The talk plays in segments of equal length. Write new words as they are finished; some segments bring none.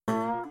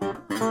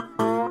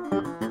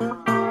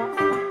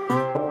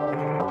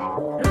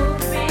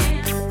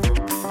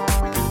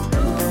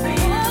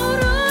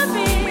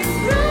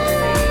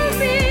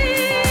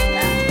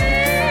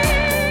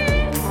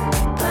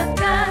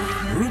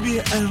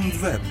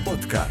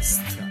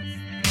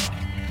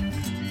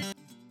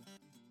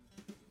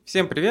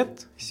Всем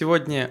привет!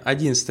 Сегодня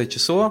 11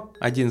 число,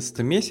 11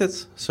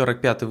 месяц,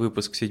 45-й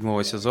выпуск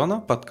 7 сезона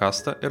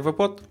подкаста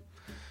РВПод.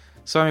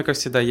 С вами, как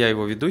всегда, я,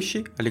 его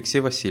ведущий,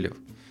 Алексей Васильев.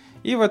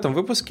 И в этом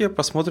выпуске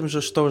посмотрим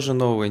же, что же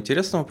нового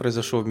интересного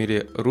произошло в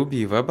мире Ruby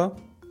и веба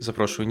за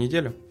прошлую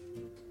неделю.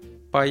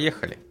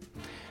 Поехали!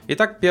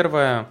 Итак,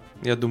 первая,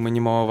 я думаю,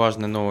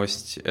 немаловажная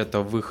новость –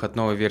 это выход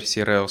новой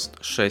версии Rails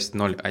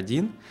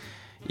 6.0.1.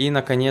 И,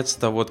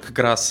 наконец-то, вот как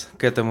раз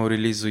к этому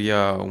релизу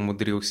я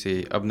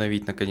умудрился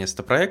обновить,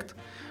 наконец-то, проект,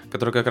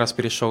 который как раз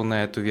перешел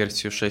на эту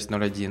версию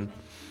 6.0.1.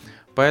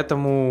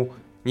 Поэтому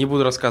не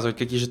буду рассказывать,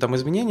 какие же там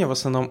изменения, в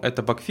основном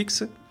это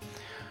багфиксы,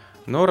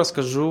 но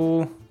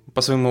расскажу по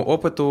своему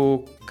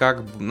опыту,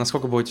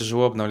 насколько было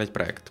тяжело обновлять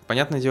проект.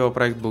 Понятное дело,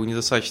 проект был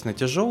недостаточно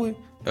тяжелый,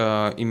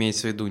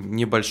 имеется в виду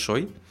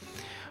небольшой,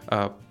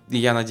 и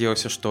я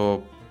надеялся,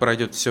 что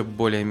пройдет все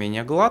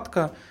более-менее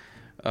гладко.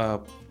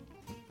 В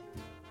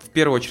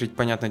первую очередь,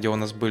 понятное дело, у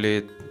нас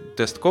были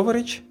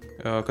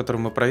тест-coverage, который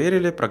мы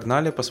проверили,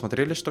 прогнали,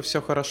 посмотрели, что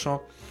все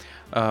хорошо.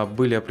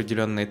 Были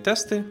определенные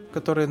тесты,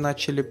 которые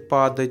начали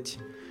падать,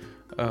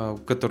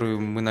 которые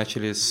мы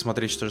начали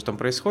смотреть, что же там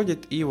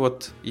происходит. И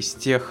вот из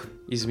тех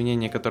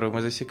изменений, которые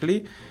мы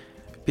засекли,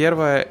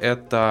 первое —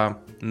 это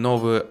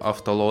новый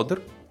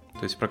автолодер,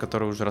 то есть про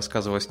который уже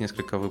рассказывалось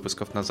несколько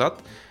выпусков назад.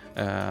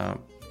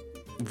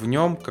 В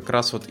нем как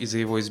раз вот из-за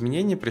его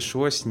изменений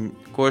пришлось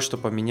кое-что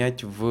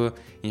поменять в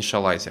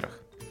инициалайзерах.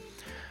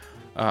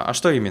 А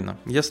что именно?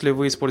 Если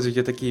вы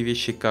используете такие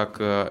вещи, как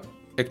Active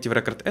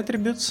Record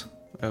Attributes,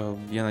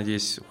 я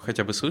надеюсь,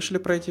 хотя бы слышали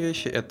про эти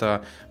вещи,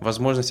 это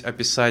возможность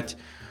описать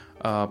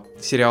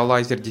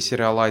сериалайзер,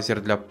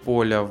 десериалайзер для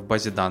поля в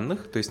базе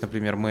данных. То есть,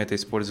 например, мы это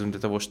используем для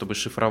того, чтобы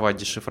шифровать,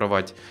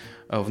 дешифровать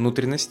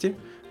внутренности.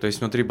 То есть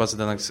внутри базы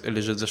данных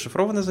лежит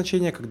зашифрованное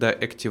значение, когда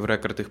Active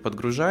Record их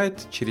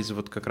подгружает, через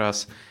вот как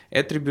раз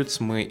Attributes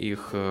мы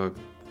их,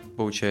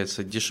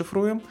 получается,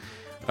 дешифруем,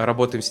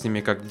 работаем с ними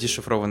как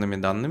дешифрованными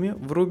данными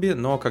в Ruby,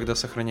 но когда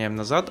сохраняем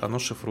назад, оно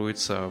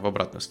шифруется в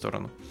обратную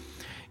сторону.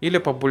 Или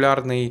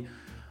популярный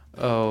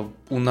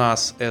у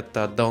нас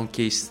это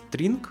downcase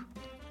string.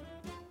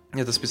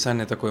 Это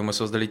специальный такой мы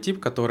создали тип,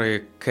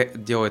 который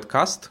делает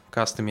каст.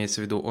 Каст имеется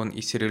в виду, он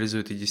и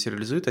сериализует, и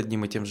десериализует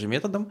одним и тем же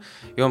методом,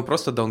 и он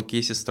просто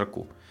даункейсит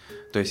строку.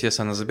 То есть,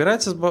 если она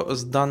забирается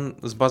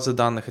с базы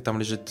данных, и там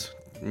лежит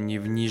не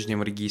в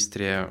нижнем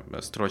регистре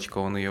строчка,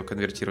 он ее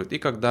конвертирует, и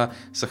когда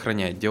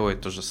сохраняет,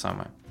 делает то же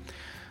самое.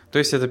 То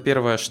есть, это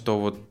первое, что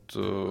вот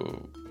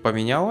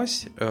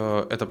поменялось,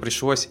 это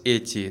пришлось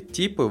эти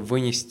типы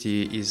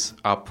вынести из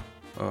app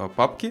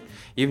папки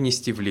и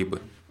внести в либы.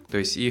 То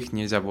есть их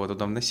нельзя было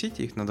туда вносить,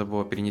 их надо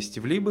было перенести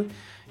в либы,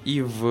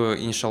 и в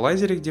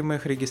инициалайзере, где мы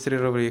их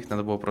регистрировали, их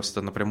надо было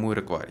просто напрямую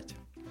рекварить.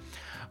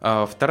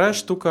 Вторая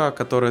штука,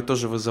 которая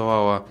тоже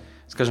вызывала,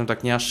 скажем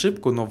так, не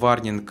ошибку, но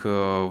варнинг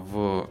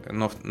в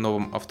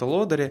новом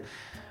автолодере,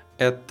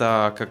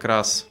 это как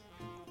раз,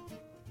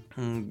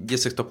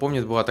 если кто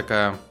помнит, была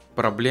такая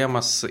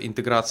проблема с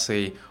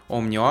интеграцией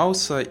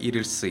OmniAuth и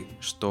рельсы,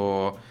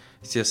 что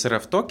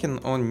CSRF токен,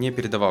 он не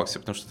передавался,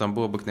 потому что там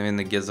был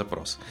обыкновенный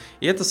get-запрос.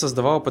 И это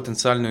создавало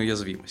потенциальную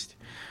уязвимость.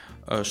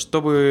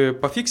 Чтобы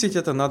пофиксить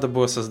это, надо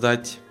было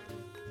создать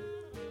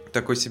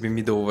такой себе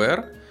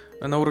middleware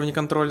на уровне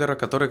контроллера,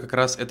 который как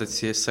раз этот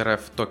CSRF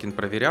токен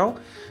проверял,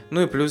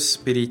 ну и плюс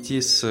перейти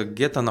с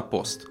get на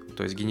post,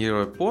 то есть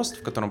генерировать пост,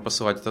 в котором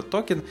посылать этот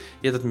токен,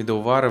 и этот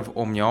middleware в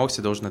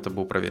OmniAuth должен это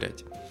был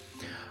проверять.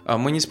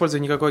 Мы не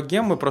используем никакой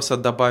гем, мы просто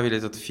добавили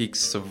этот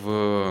фикс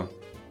в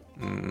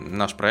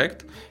наш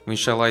проект. В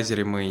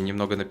инициалайзере мы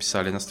немного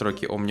написали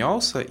настройки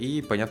OmniAuth,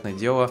 и, понятное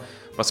дело,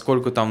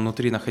 поскольку там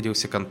внутри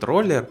находился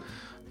контроллер,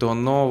 то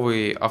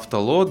новый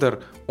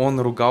автолодер,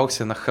 он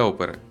ругался на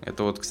хелперы.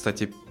 Это вот,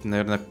 кстати,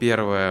 наверное,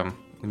 первый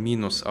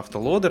минус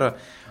автолодера.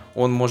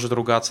 Он может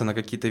ругаться на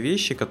какие-то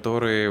вещи,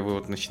 которые вы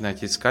вот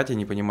начинаете искать и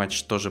не понимать,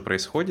 что же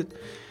происходит.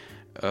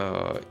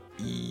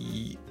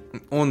 И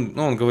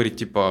он говорит,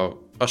 типа,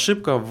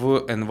 ошибка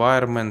в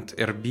environment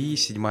RB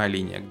 7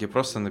 линия, где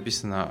просто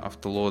написано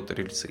автолод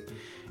рельсы.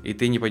 И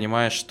ты не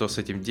понимаешь, что с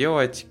этим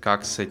делать,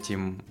 как с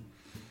этим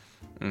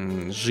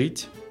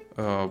жить.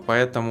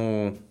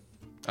 Поэтому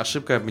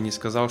ошибка, я бы не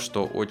сказал,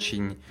 что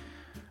очень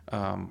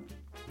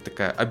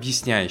такая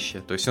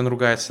объясняющая. То есть он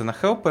ругается на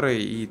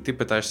хелперы, и ты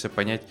пытаешься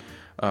понять,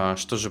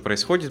 что же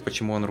происходит,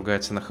 почему он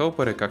ругается на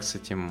хелперы, как с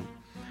этим...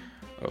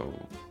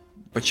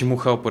 Почему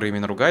хелперы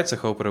именно ругаются,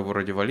 хелперы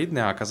вроде валидны,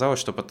 а оказалось,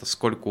 что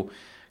поскольку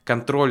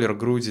контроллер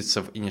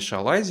грузится в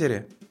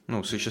инициалайзере,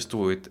 ну,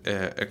 существует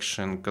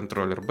Action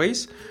Controller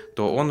Base,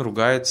 то он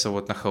ругается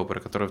вот на хелперы,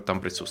 которые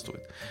там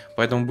присутствуют.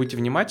 Поэтому будьте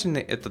внимательны,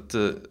 этот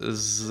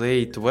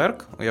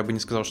Z-Work, я бы не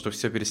сказал, что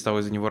все перестало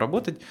из-за него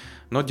работать,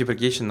 но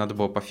deprecation надо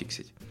было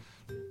пофиксить.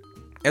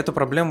 Эту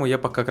проблему я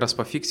как раз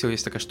пофиксил.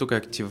 Есть такая штука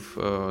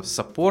Active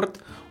Support,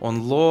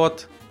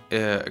 OnLoad,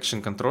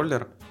 Action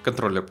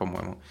контроллер,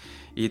 по-моему.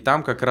 И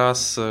там как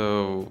раз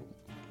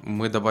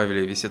мы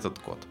добавили весь этот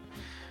код.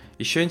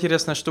 Еще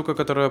интересная штука,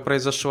 которая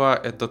произошла,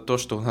 это то,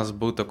 что у нас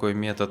был такой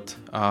метод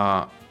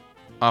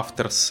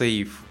after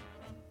save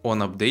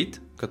on update,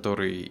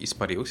 который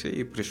испарился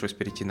и пришлось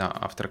перейти на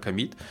after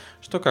commit,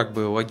 что как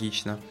бы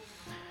логично.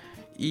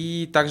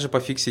 И также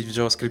пофиксить в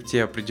JavaScript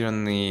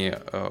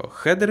определенные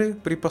хедеры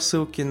при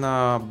посылке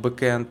на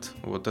backend.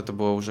 Вот это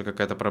была уже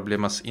какая-то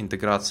проблема с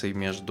интеграцией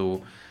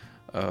между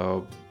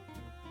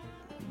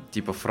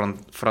типа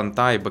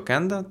фронта и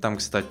бэкэнда. Там,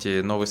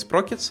 кстати, новый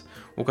Sprockets,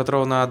 у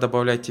которого надо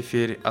добавлять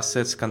теперь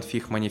assets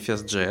config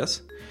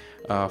manifest.js,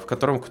 в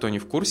котором, кто не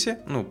в курсе,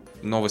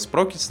 новый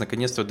Sprockets,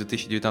 наконец-то в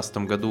 2019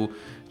 году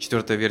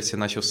 4-я версия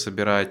начал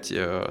собирать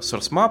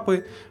source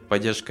мапы,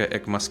 поддержка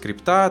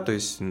ECMAScript, то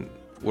есть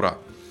ура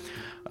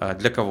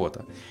для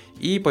кого-то.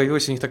 И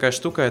появилась у них такая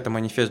штука, это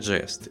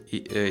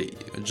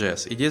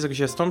Manifest.js. Идея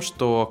заключается в том,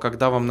 что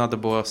когда вам надо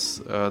было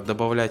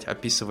добавлять,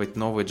 описывать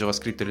новые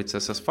JavaScript или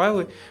CSS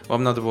файлы,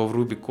 вам надо было в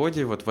Ruby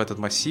коде вот в этот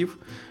массив,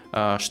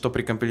 что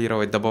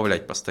прикомпилировать,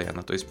 добавлять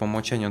постоянно. То есть по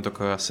умолчанию он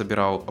только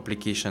собирал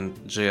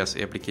application.js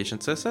и application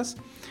CSS,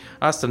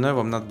 а остальное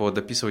вам надо было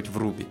дописывать в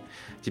Ruby.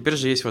 Теперь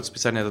же есть вот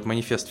специально этот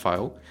манифест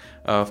файл,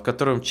 в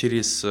котором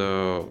через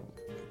не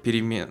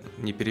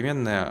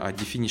переменная, а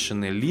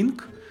definition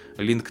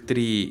link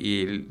 3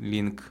 и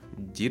link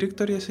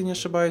directory, если не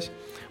ошибаюсь,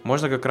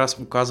 можно как раз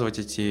указывать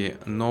эти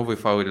новые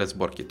файлы для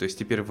сборки. То есть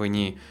теперь вы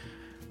не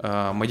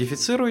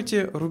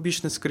модифицируете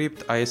рубишный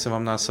скрипт, а если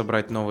вам надо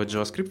собрать новый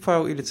JavaScript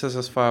файл или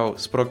CSS файл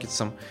с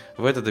прокетсом,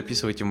 вы это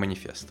дописываете в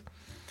манифест.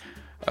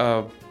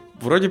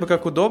 Вроде бы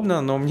как удобно,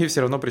 но мне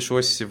все равно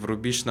пришлось в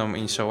рубишном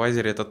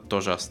инициалайзере это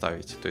тоже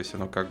оставить. То есть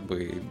оно как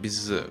бы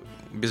без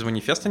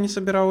манифеста не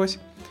собиралось,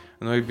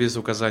 но и без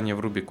указания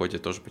в Ruby коде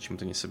тоже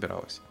почему-то не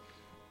собиралось.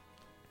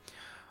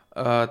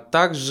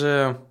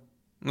 Также,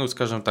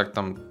 скажем так,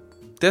 там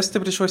тесты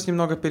пришлось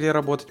немного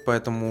переработать,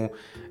 поэтому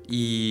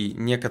и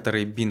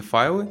некоторые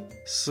bin-файлы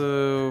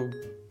со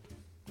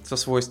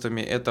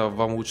свойствами, это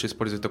вам лучше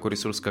использовать такой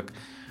ресурс, как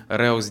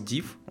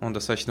RailsDiff. Он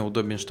достаточно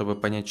удобен, чтобы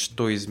понять,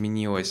 что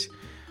изменилось,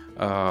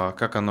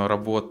 как оно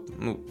работает,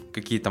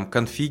 какие там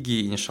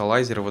конфиги,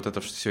 инициалайзеры, вот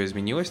это все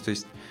изменилось. То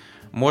есть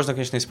можно,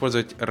 конечно,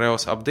 использовать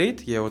Rails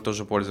Update, я его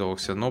тоже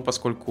пользовался, но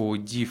поскольку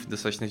diff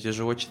достаточно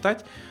тяжело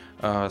читать,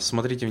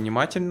 смотрите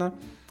внимательно,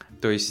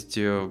 то есть,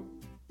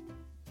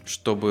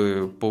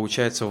 чтобы,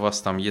 получается, у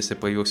вас там, если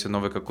появился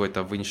новый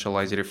какой-то в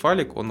инициалайзере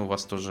файлик, он у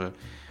вас тоже,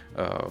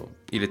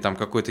 или там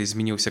какой-то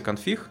изменился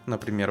конфиг,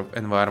 например, в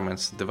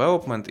environments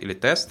development или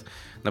тест.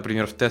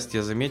 Например, в тест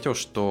я заметил,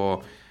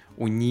 что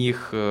у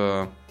них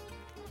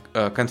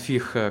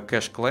конфиг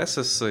cache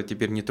classes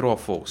теперь не true,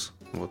 а false,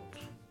 вот,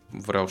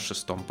 в Rails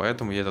 6,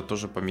 поэтому я это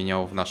тоже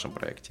поменял в нашем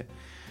проекте.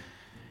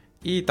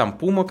 И там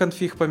Puma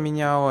конфиг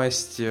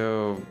поменялась,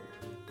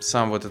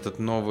 сам вот этот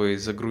новый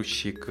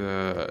загрузчик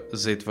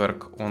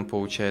Zatework, он,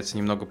 получается,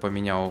 немного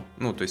поменял,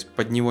 то есть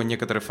под него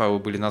некоторые файлы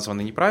были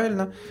названы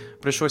неправильно,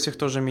 пришлось их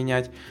тоже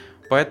менять,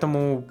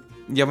 поэтому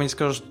я бы не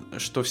сказал,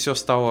 что все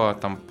стало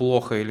там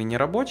плохо или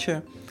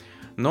нерабочее,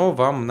 но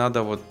вам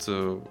надо вот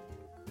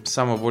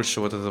самое больше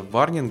вот это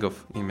варнингов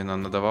именно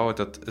надавал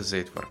этот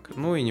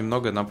Zatework. И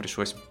немного нам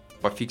пришлось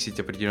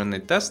пофиксить определенные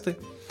тесты,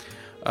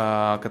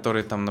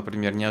 которые там,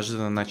 например,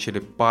 неожиданно начали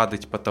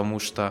падать, потому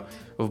что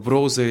в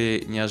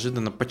браузере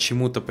неожиданно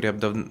почему-то при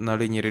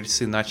обновлении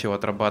рельсы начал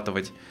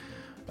отрабатывать,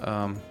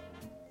 как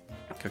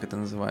это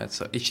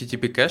называется,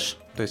 HTTP кэш,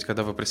 то есть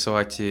когда вы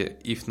присылаете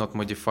if not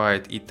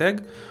modified и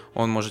tag,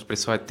 он может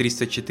присылать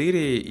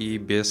 304 и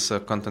без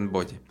content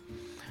body.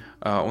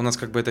 У нас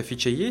как бы эта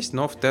фича есть,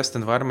 но в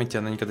тест-environment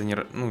она никогда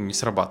не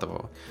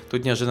срабатывала.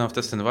 Тут неожиданно в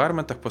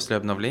тест-environment после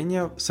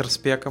обновления с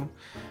RSpec,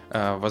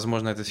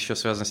 возможно, это еще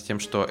связано с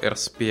тем, что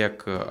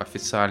RSpec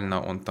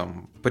официально, он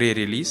там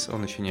пререлиз,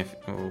 он еще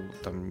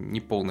не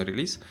полный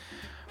релиз.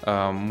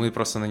 Мы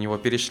просто на него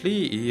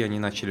перешли, и они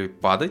начали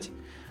падать.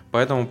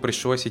 Поэтому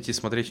пришлось идти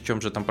смотреть, в чем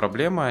же там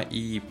проблема,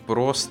 и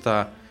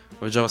просто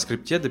в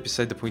JavaScript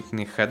дописать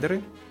дополнительные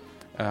хедеры,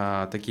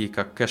 такие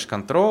как cache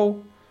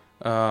control,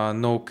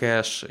 no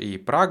cache и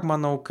pragma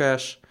no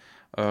cache,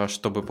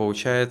 чтобы,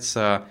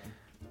 получается,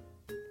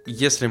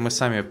 если мы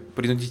сами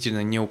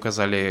принудительно не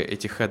указали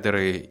эти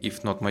хедеры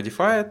if not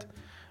modified,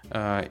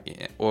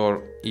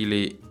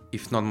 или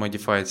if not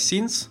modified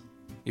since,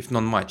 if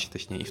not match,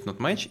 точнее, if not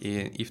match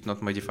и if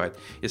not modified.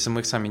 Если мы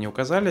их сами не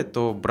указали,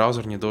 то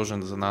браузер не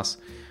должен за нас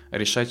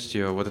решать,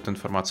 вот эту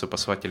информацию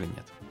посылать или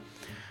нет.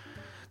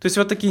 То есть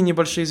вот такие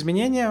небольшие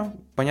изменения.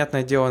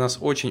 Понятное дело, нас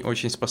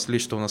очень-очень спасли,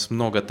 что у нас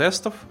много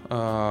тестов,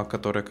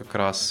 которые как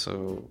раз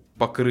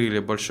покрыли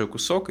большой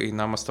кусок, и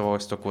нам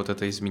оставалось только вот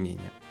это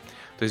изменение.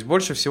 То есть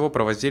больше всего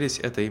провозились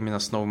это именно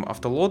с новым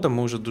автолодом.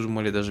 Мы уже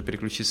думали даже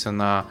переключиться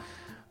на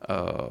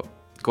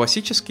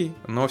классический,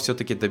 но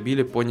все-таки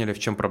добили, поняли, в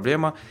чем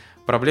проблема.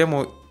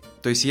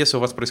 То есть если у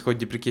вас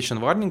происходит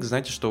deprecation warning,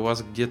 знайте, что у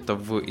вас где-то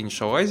в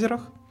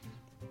инициалайзерах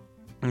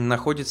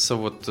находится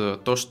вот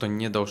то, что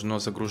не должно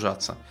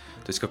загружаться.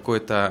 То есть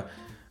какой-то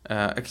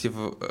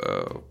Active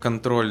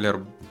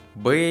Controller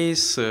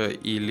Base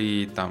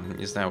или там,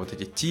 не знаю, вот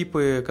эти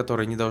типы,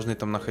 которые не должны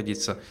там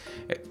находиться.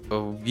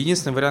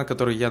 Единственный вариант,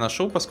 который я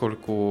нашел,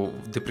 поскольку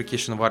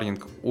Deprecation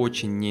Warning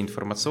очень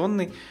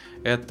неинформационный,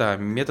 это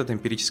метод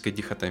эмпирической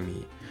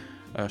дихотомии.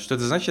 Что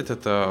это значит?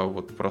 Это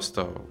вот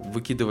просто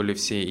выкидывали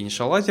все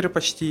инициалайзеры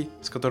почти,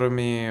 с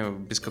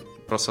которыми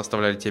просто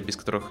оставляли те, без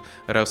которых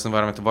Rails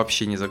Environment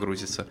вообще не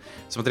загрузится.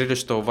 Смотрели,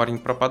 что warning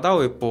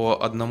пропадал, и по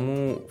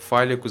одному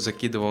файлику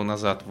закидывал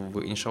назад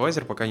в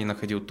инициалайзер, пока не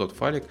находил тот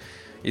файлик,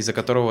 из-за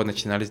которого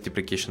начинались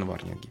deprecation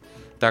warning.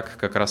 Так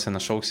как раз и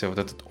нашелся вот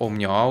этот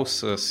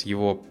OmniAus с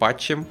его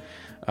патчем,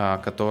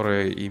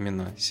 который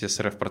именно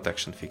CSRF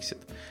Protection фиксит.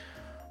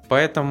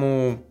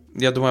 Поэтому,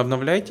 я думаю,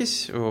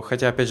 обновляйтесь,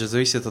 хотя, опять же,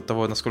 зависит от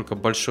того, насколько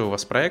большой у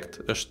вас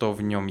проект, что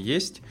в нем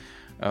есть.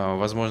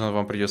 Возможно,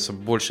 вам придется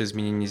больше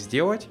изменений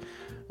сделать,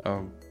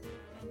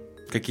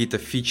 какие-то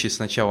фичи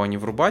сначала не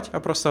врубать,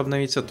 а просто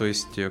обновиться. То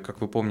есть, как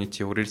вы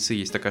помните, у рельсы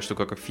есть такая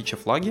штука, как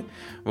фича-флаги.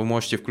 Вы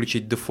можете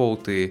включить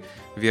дефолты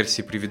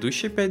версии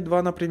предыдущей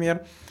 5.2,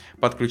 например,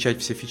 подключать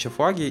все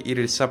фича-флаги, и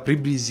рельса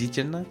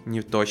приблизительно,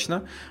 не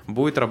точно,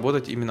 будет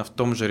работать именно в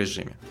том же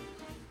режиме.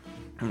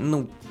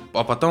 Ну,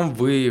 а потом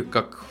вы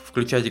как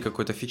включаете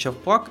какой-то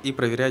фича-флаг и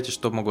проверяете,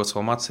 что могло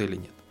сломаться или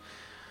нет.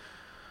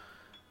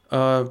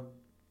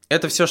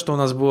 Это все, что у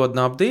нас было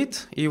на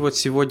апдейт. И вот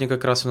сегодня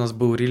как раз у нас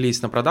был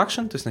релиз на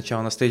продакшн. То есть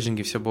сначала на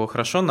стейджинге все было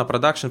хорошо. На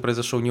продакшн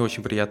произошел не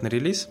очень приятный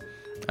релиз.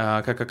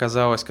 Как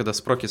оказалось, когда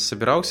Sprocket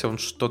собирался, он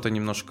что-то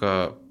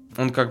немножко...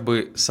 Он как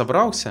бы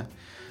собрался,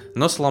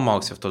 но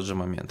сломался в тот же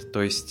момент.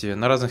 То есть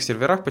на разных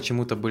серверах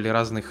почему-то были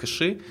разные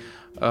хэши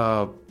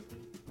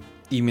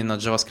именно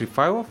JavaScript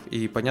файлов,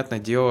 и, понятное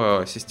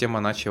дело, система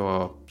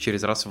начала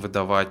через раз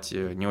выдавать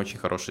не очень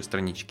хорошие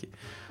странички.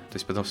 То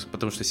есть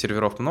потому что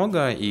серверов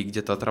много, и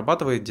где-то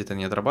отрабатывает, где-то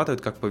не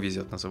отрабатывает, как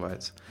повезет,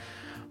 называется.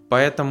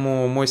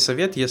 Поэтому мой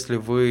совет, если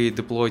вы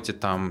деплоите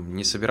там,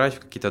 не собирать в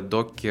какие-то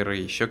докеры,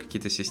 еще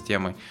какие-то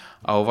системы,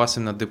 а у вас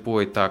именно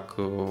деплой так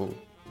по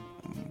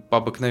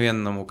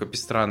обыкновенному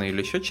Capistrano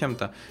или еще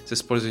чем-то, с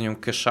использованием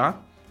кэша,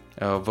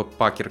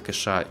 веб-пакер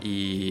кэша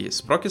и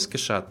Sprocket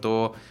кэша,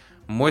 то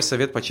мой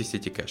совет —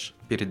 почистите кэш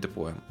перед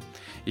деплоем.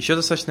 Еще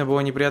достаточно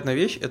была неприятная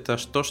вещь, это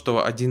то,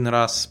 что один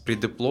раз при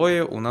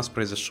деплое у нас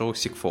произошел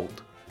segfault.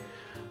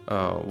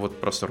 Вот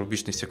просто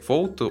рубишный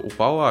segfault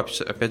упало,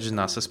 опять же,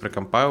 на access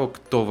precompile,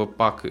 кто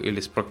webpack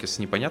или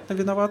Sprocket непонятно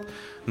виноват,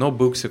 но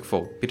был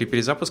segfault. При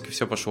перезапуске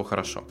все пошло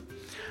хорошо.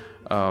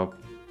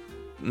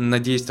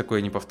 Надеюсь,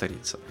 такое не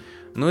повторится.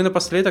 Ну и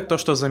напоследок то,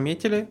 что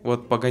заметили,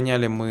 вот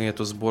погоняли мы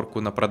эту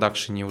сборку на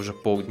продакшене уже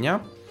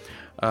полдня.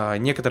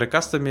 Некоторые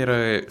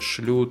кастомеры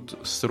шлют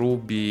с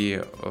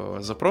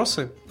Ruby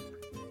запросы,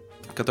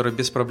 которые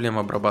без проблем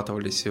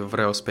обрабатывались в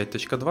Rails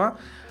 5.2,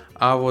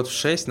 а вот в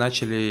 6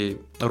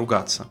 начали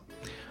ругаться.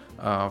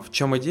 В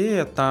чем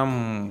идея?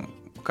 Там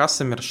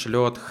кастомер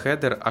шлет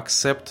header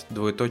accept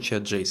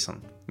JSON.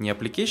 Не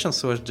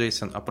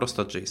application/JSON, а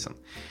просто JSON.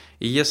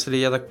 И если,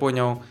 я так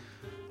понял,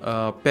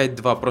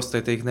 5.2 просто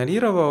это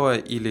игнорировало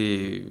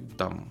или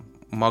там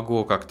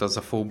могло как-то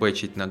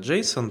зафулбэчить на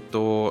JSON,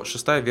 то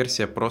шестая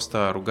версия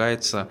просто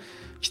ругается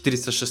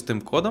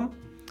 406 кодом,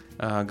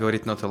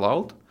 говорит not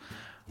allowed,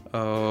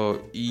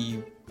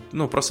 и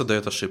просто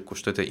дает ошибку,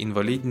 что это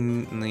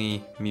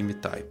инвалидный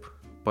мимитайп.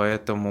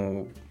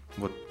 Поэтому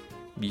вот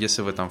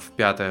если вы там в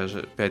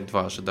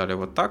 5.2 ожидали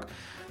вот так,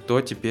 то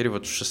теперь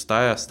вот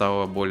шестая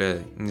стала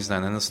более, не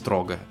знаю, наверное,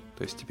 строгая.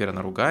 То есть теперь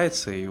она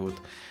ругается, и вот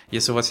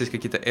если у вас есть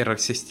какие-то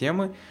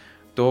error-системы,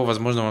 то,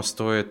 возможно, вам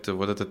стоит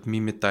вот этот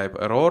mimi-type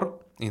error,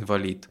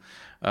 инвалид,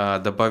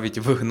 добавить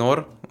в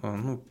ignore,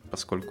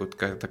 поскольку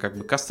это как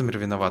бы кастомер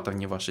виноват, а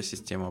не ваша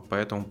система,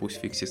 поэтому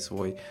пусть фиксит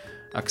свой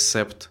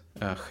accept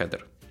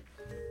header.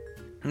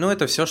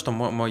 Это все, что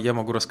я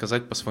могу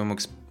рассказать по своему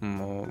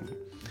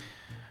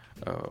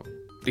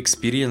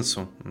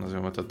экспириенсу,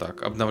 назовем это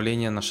так,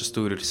 обновление на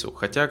шестую рельсу.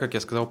 Хотя, как я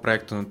сказал,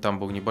 проект там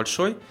был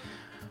небольшой.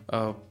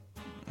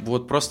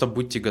 Вот просто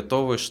будьте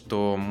готовы,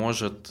 что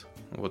может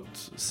вот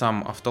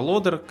сам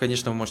автолодер,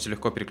 конечно, вы можете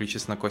легко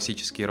переключиться на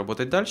классический и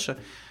работать дальше,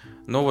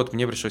 но вот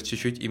мне пришлось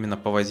чуть-чуть именно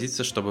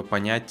повозиться, чтобы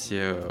понять,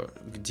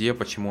 где,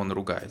 почему он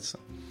ругается.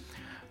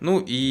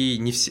 И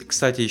не все,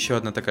 кстати, еще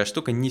одна такая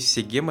штука, не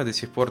все гемы до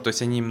сих пор, то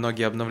есть они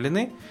многие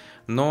обновлены,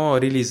 но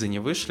релизы не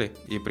вышли,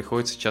 и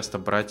приходится часто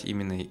брать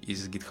именно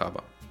из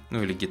GitHub,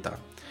 или Git.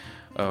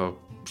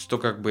 Что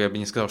как бы я бы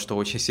не сказал, что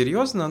очень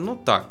серьезно,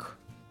 так,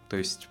 то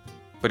есть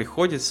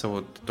приходится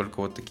вот только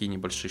вот такие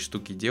небольшие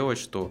штуки делать,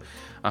 что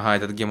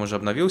этот гем уже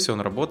обновился,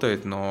 он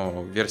работает,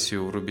 но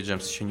версию Ruby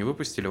Gems еще не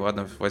выпустили,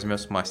 ладно, возьмем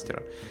с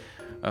мастера.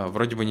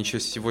 Вроде бы ничего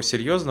всего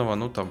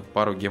серьезного, там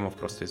пару гемов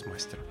просто из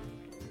мастера.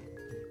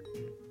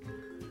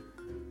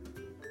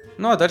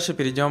 А дальше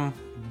перейдем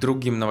к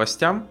другим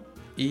новостям.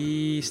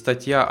 И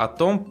статья о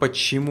том,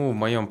 почему в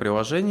моем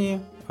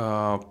приложении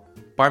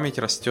память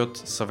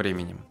растет со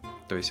временем.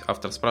 То есть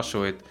автор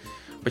спрашивает,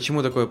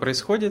 почему такое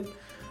происходит.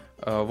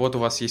 Вот у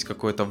вас есть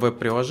какое-то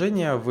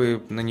веб-приложение,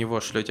 вы на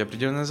него шлете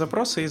определенные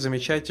запросы и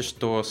замечаете,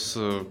 что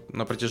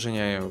на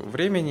протяжении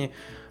времени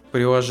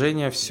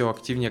приложение все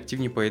активнее и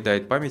активнее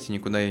поедает память и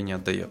никуда ее не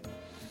отдает.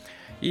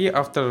 И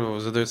автор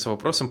задается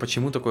вопросом,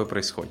 почему такое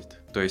происходит.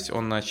 То есть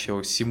он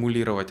начал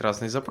симулировать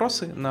разные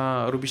запросы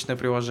на рубичное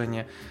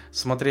приложение,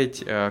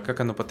 смотреть, как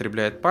оно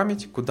потребляет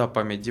память, куда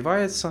память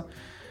девается.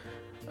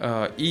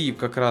 И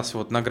как раз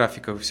вот на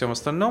графиках и всем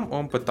остальном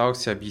он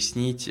пытался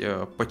объяснить,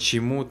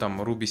 почему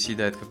там Ruby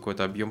съедает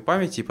какой-то объем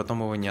памяти и потом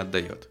его не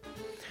отдает.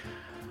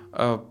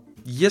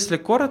 Если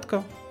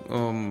коротко,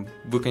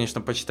 вы, конечно,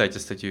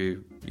 почитайте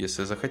статью,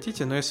 если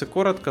захотите, но если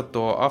коротко,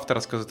 то автор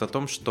рассказывает о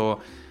том,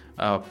 что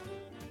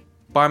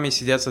память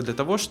съедается для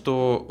того,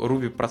 что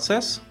Ruby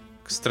процесс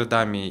с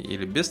тредами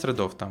или без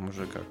тредов, там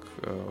уже как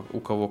у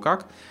кого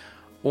как,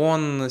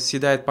 он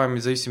съедает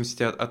память в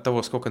зависимости от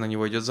того, сколько на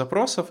него идет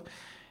запросов.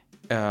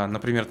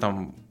 Например,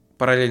 там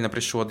параллельно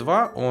пришло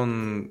 2,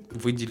 он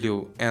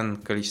выделил n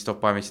количество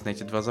памяти на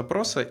эти 2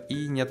 запроса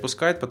и не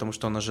отпускает, потому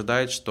что он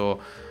ожидает,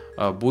 что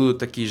будут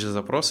такие же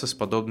запросы с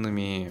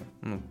подобными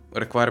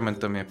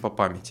requirement'ами по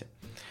памяти.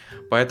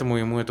 Поэтому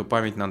ему эту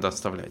память надо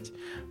оставлять.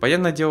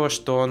 Понятное дело,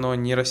 что оно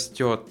не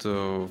растет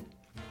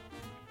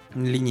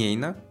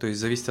линейно, то есть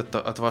зависит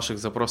от ваших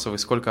запросов и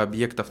сколько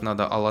объектов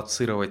надо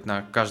аллоцировать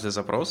на каждый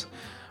запрос.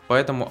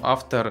 Поэтому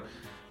автор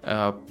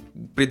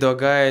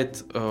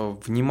предлагает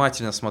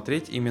внимательно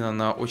смотреть именно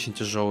на очень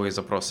тяжелые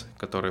запросы,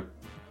 которые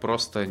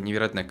просто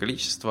невероятное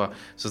количество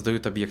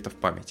создают объектов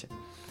памяти.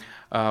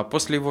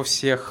 После его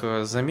всех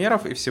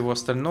замеров и всего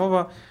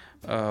остального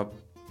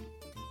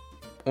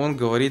он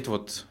говорит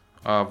вот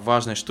о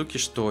важной штуке,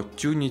 что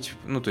тюнить,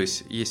 то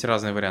есть есть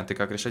разные варианты,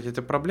 как решать эти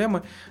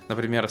проблемы.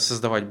 Например,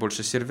 создавать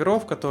больше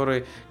серверов,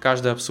 которые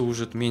каждый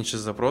обслужит, меньше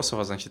запросов,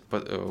 а значит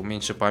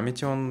меньше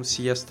памяти он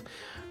съест.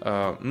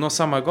 Но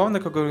самое главное,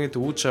 как говорит,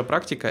 лучшая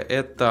практика –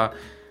 это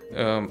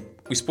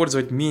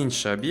использовать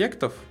меньше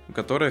объектов,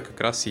 которые как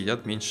раз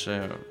съедят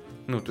меньше,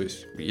 то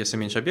есть если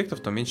меньше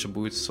объектов, то меньше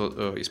будет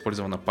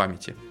использовано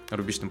памяти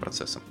рубичным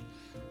процессом.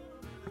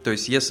 То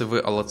есть если вы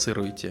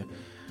аллоцируете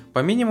по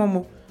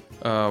минимуму,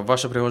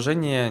 ваше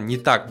приложение не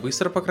так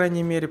быстро, по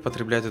крайней мере,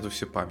 потребляет эту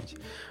всю память.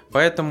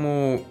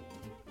 Поэтому,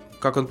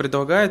 как он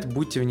предлагает,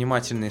 будьте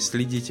внимательны,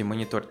 следите,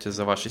 мониторьте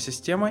за вашей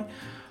системой,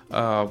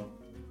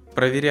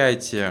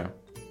 проверяйте,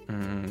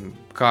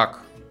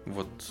 как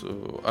вот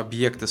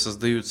объекты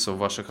создаются в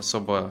ваших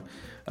особо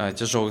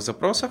тяжелых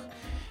запросах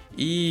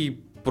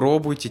и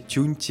пробуйте,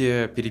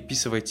 тюньте,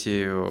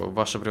 переписывайте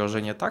ваше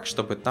приложение так,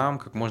 чтобы там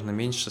как можно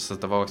меньше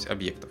создавалось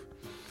объектов.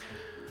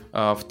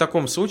 В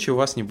таком случае у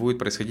вас не будет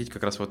происходить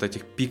как раз вот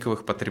этих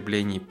пиковых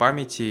потреблений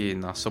памяти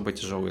на особо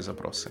тяжелые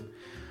запросы.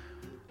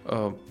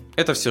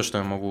 Это все, что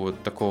я могу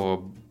вот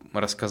такого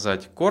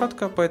рассказать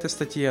коротко по этой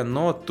статье,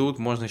 но тут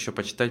можно еще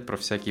почитать про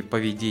всякие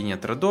поведения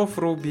тредов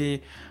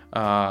Ruby,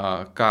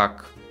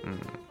 как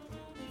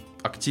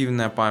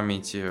активная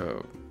память,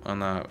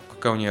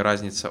 какая у нее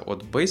разница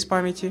от base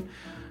памяти,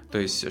 то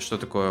есть что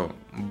такое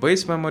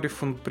base memory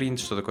footprint,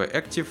 что такое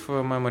active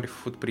memory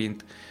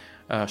footprint,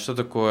 что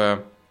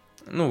такое,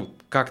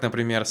 как,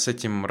 например, с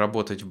этим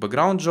работать в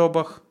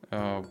бэкграунд-джобах.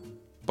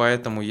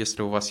 Поэтому,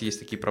 если у вас есть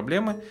такие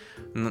проблемы,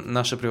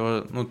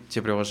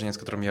 те приложения, с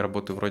которыми я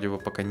работаю, вроде бы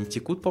пока не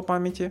текут по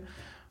памяти,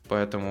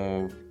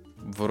 поэтому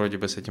вроде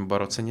бы с этим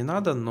бороться не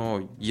надо,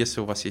 но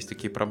если у вас есть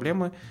такие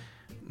проблемы,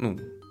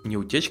 не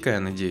утечка, я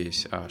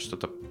надеюсь, а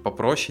что-то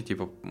попроще,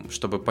 типа,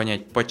 чтобы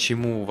понять,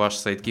 почему ваш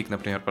Sidekick,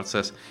 например,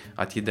 процесс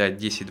отъедает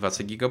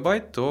 10-20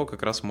 гигабайт, то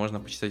как раз можно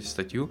почитать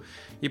статью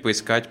и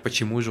поискать,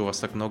 почему же у вас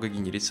так много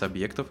генерится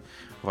объектов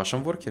в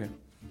вашем воркере.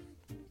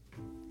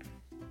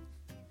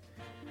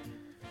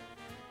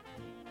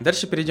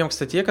 Дальше перейдем к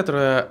статье,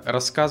 которая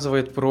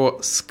рассказывает про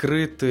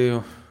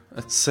скрытую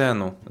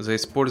цену за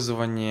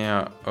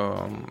использование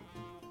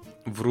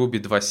в Ruby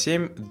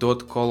 2.7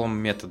 dot-column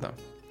метода.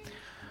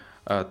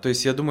 То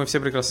есть, я думаю, все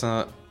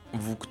прекрасно,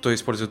 кто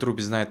использует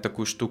Ruby, знает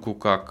такую штуку,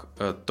 как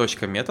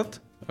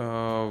 .метод.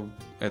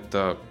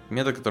 Это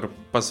метод, который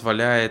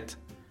позволяет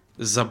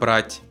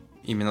забрать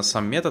именно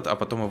сам метод, а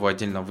потом его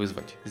отдельно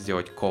вызвать,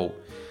 сделать call.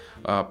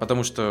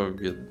 Потому что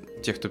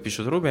те, кто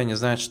пишет Ruby, они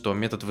знают, что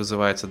метод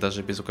вызывается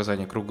даже без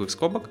указания круглых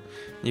скобок,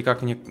 не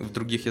как в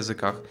других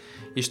языках.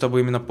 И чтобы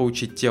именно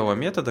получить тело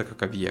метода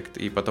как объект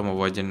и потом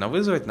его отдельно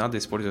вызвать, надо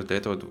использовать для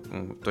этого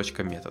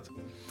 .метод.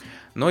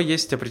 Но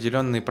есть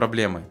определенные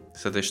проблемы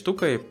с этой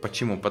штукой.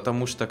 Почему?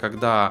 Потому что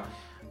когда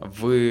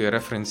вы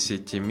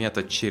референсите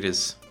метод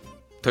через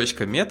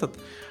 .метод,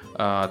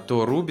 то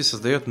Ruby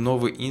создает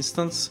новый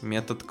инстанс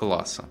метод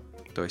класса.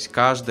 То есть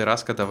каждый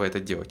раз, когда вы это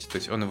делаете. То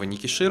есть он его не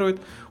кеширует,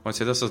 он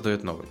всегда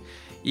создает новый.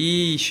 И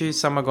еще есть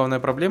самая главная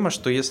проблема,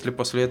 что если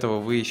после этого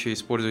вы еще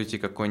используете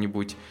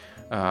какой-нибудь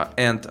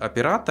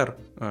AND-оператор,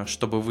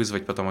 чтобы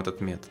вызвать потом этот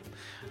метод,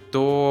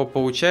 то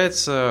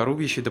получается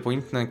Ruby еще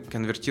дополнительно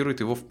конвертирует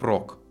его в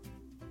proc,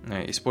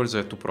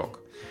 используя toProc.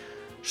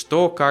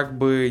 Что как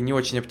бы не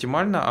очень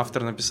оптимально.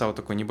 Автор написал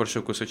такой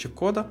небольшой кусочек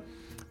кода,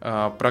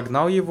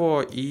 прогнал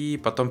его и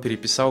потом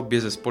переписал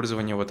без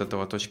использования вот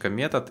этого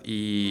 .метод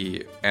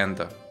и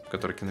end,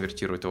 который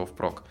конвертирует его в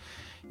прок.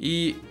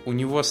 И у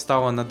него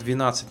стало на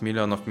 12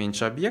 миллионов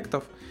меньше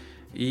объектов,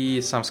 и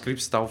сам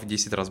скрипт стал в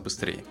 10 раз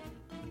быстрее.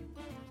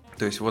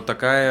 То есть вот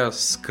такая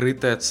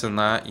скрытая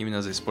цена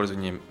именно за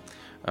использование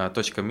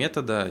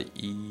 .метода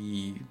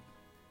и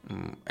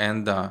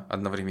end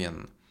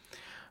одновременно.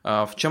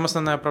 В чем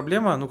основная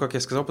проблема? Ну, как я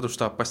сказал, потому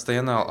что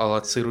постоянно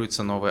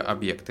аллоцируются новые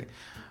объекты.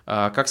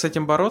 Как с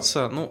этим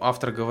бороться? Ну,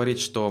 автор говорит,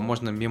 что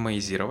можно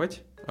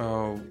мемоизировать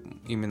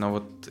именно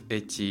вот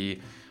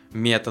эти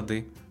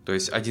методы, то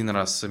есть один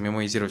раз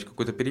мемоизировать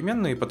какую-то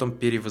переменную и потом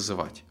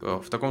перевызывать.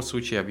 В таком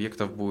случае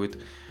объектов будет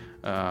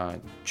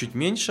чуть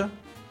меньше,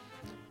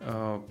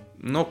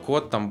 но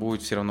код там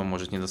будет все равно,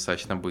 может,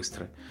 недостаточно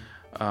быстрый.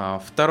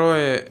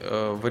 Второй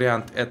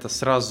вариант — это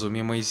сразу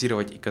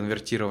мемоизировать и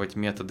конвертировать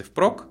методы в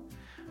прок,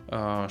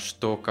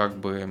 что как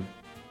бы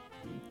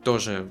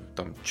тоже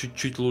там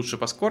чуть-чуть лучше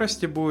по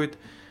скорости будет,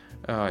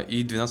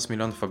 и 12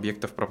 миллионов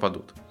объектов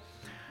пропадут.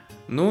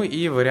 Ну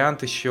и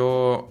вариант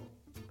еще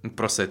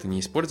просто это не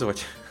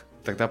использовать,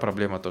 тогда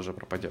проблема тоже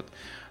пропадет.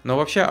 Но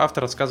вообще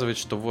автор рассказывает,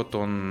 что вот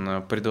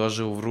он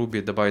предложил в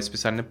Ruby добавить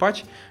специальный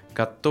патч,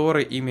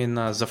 который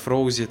именно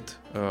зафроузит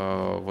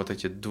вот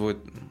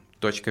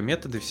эти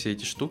 .методы, все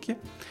эти штуки,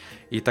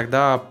 и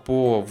тогда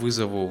по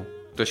вызову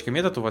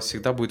 .метод у вас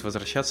всегда будет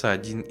возвращаться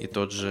один и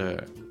тот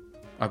же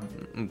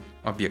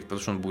объект,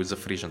 потому что он будет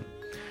зафрижен.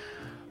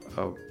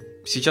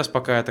 Сейчас,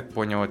 пока я так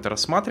понял, это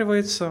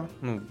рассматривается.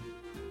 Ну,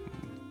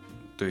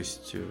 то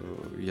есть,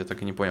 я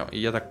так и не понял. И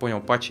я так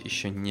понял, патч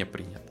еще не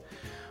принят.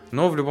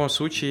 Но в любом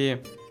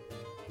случае,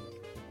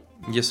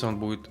 если он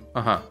будет...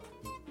 Ага,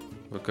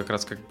 вот как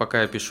раз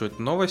пока я пишу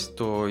эту новость,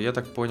 то я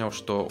так понял,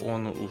 что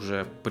он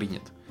уже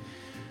принят.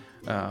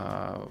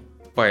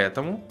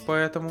 Поэтому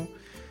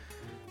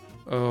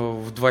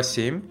в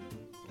 2.7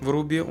 в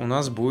Ruby у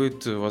нас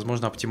будет,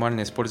 возможно,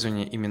 оптимальное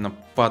использование именно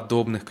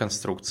подобных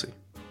конструкций.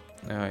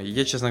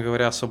 Я, честно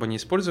говоря, особо не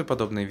использую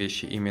подобные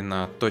вещи,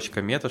 именно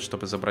 .метод,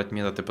 чтобы забрать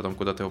метод и потом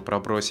куда-то его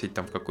пробросить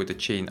там в какую-то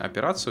chain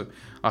операцию.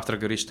 Автор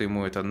говорит, что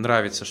ему это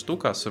нравится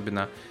штука,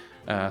 особенно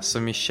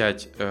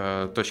совмещать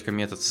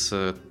 .метод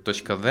с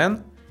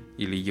 .then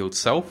или yield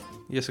self,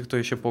 если кто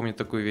еще помнит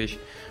такую вещь,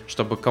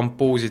 чтобы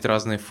композить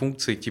разные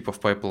функции типа в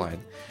pipeline.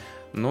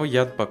 Но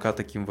я пока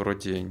таким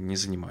вроде не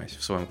занимаюсь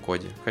в своем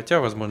коде. Хотя,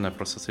 возможно, я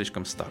просто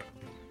слишком стар.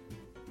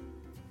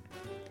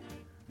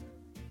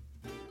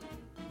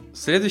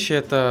 Следующее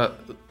это,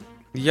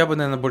 я бы,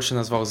 наверное, больше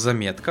назвал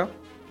заметка,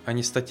 а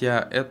не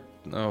статья. Это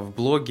в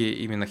блоге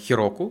именно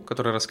Heroku,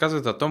 который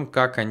рассказывает о том,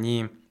 как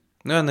они,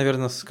 ну, я,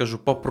 наверное, скажу,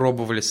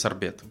 попробовали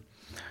Sorbet.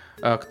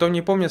 Кто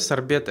не помнит,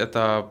 Sorbet —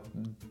 это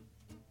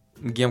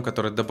гем,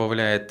 который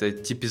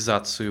добавляет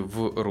типизацию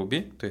в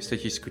Ruby, то есть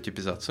статическую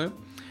типизацию.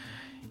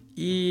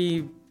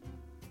 И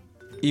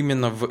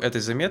именно в этой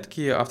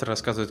заметке автор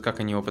рассказывает, как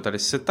они его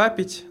пытались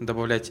сетапить,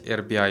 добавлять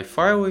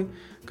RBI-файлы,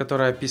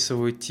 которые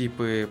описывают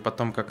типы,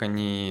 потом как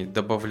они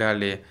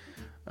добавляли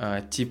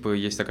типы,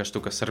 есть такая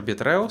штука Sorbet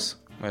Rails,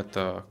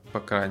 это, по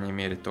крайней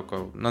мере,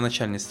 только на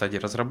начальной стадии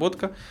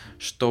разработка,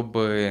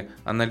 чтобы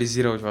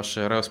анализировать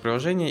ваше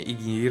Rails-приложение и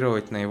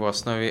генерировать на его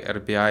основе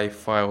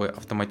RBI-файлы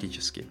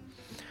автоматически.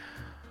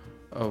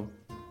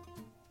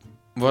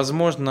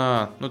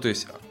 Возможно, ну то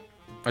есть...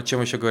 О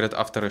чем еще говорят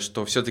авторы,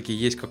 что все-таки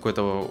есть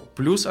какой-то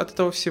плюс от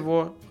этого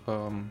всего.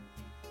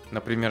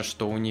 Например,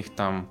 что у них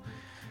там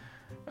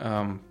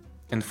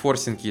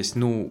enforcing есть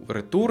null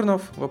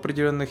ретурнов в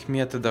определенных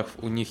методах,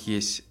 у них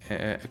есть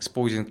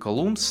exposing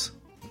columns,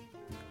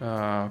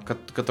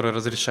 который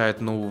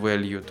разрешает null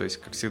value, то есть,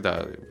 как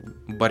всегда,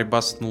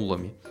 борьба с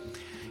нулами.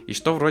 И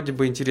что вроде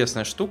бы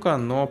интересная штука,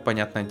 но,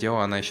 понятное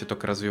дело, она еще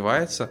только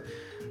развивается,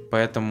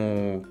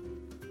 поэтому...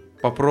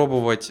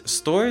 Попробовать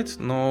стоит,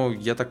 но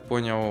я так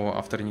понял,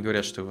 авторы не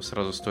говорят, что его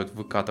сразу стоит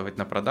выкатывать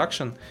на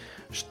продакшн,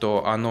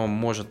 что оно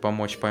может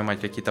помочь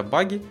поймать какие-то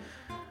баги.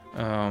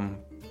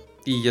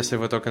 И если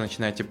вы только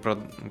начинаете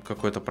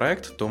какой-то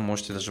проект, то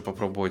можете даже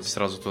попробовать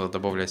сразу туда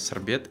добавлять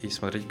Sorbet и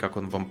смотреть, как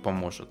он вам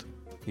поможет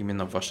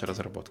именно в вашей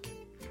разработке.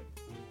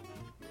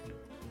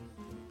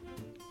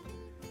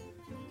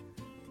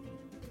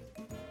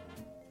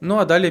 Ну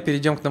а далее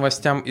перейдем к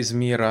новостям из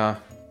мира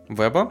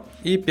веба.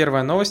 И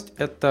первая новость —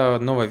 это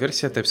новая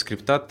версия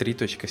TypeScript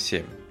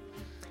 3.7.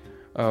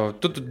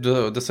 Тут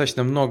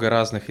достаточно много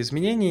разных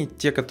изменений.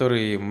 Те,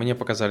 которые мне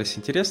показались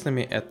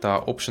интересными,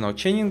 это optional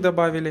chaining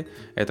добавили.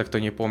 Это, кто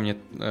не помнит,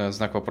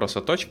 знак вопроса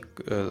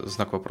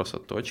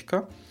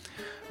точка.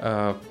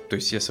 То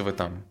есть, если вы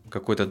там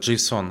какой-то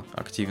JSON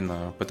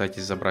активно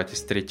пытаетесь забрать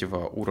из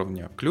третьего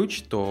уровня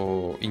ключ,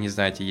 то и не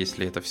знаете, есть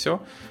ли это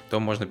все,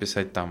 то можно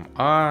писать там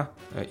a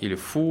или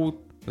foo,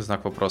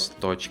 знак вопроса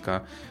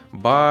точка,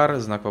 bar,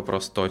 знак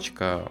вопроса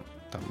точка,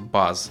 там,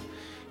 buzz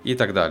и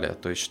так далее.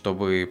 То есть,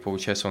 чтобы,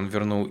 получается, он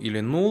вернул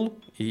или null,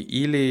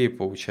 или,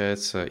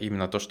 получается,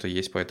 именно то, что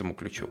есть по этому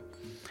ключу.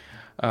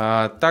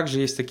 Также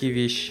есть такие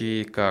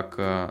вещи, как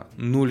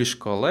nullish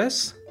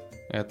less,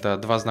 это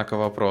два знака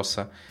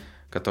вопроса,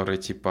 которые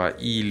типа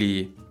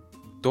или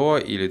то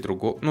или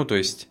другое. Ну, то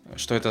есть,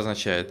 что это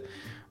означает?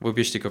 Вы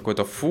пишете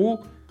какой-то foo,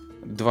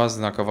 2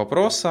 знака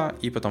вопроса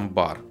и потом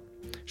bar.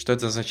 Что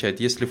это означает?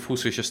 Если foo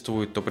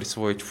существует, то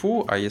присвоить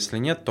foo, а если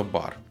нет, то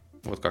bar.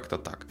 Вот как-то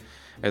так.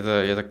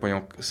 Это, я так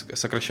понял,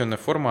 сокращенная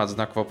форма от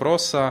знака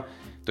вопроса,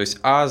 то есть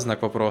А,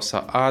 знак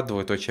вопроса А,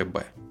 двоеточие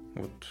Б.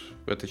 Вот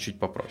это чуть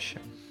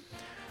попроще.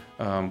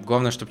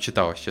 Главное, чтобы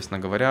читалось, честно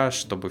говоря,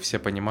 чтобы все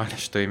понимали,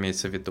 что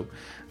имеется в виду.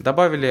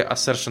 Добавили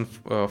assertion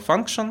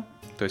function,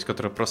 то есть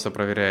который просто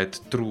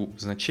проверяет true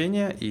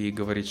значение и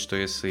говорит, что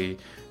если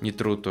не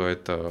true, то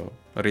это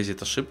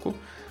рейзит ошибку.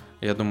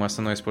 Я думаю,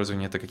 основное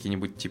использование это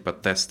какие-нибудь типа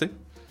тесты.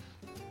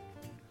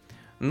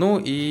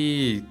 Ну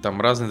и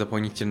там разные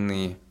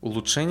дополнительные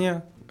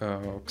улучшения.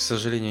 К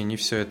сожалению, не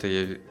все это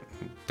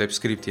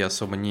TypeScript я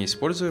особо не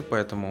использую,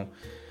 поэтому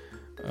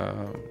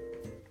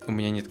у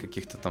меня нет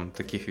каких-то там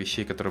таких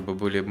вещей, которые бы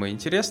были бы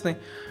интересны.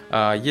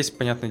 Есть,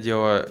 понятное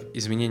дело,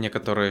 изменения,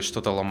 которые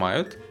что-то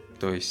ломают,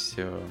 то есть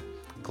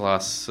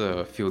класс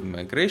field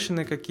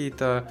migration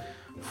какие-то,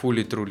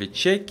 fully truly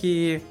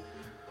чеки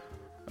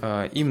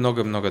и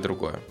много-много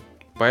другое.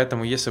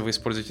 Поэтому, если вы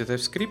используете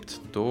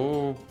TypeScript,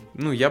 то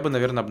я бы,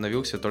 наверное,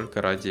 обновился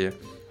только ради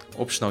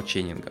optional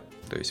чейнинга.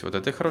 То есть вот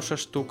это хорошая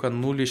штука,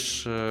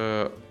 лишь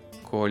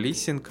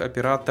coalescing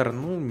оператор,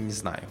 не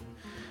знаю.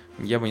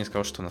 Я бы не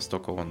сказал, что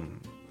настолько он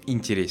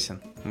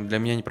интересен. Для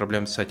меня не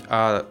проблема писать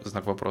А,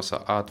 знак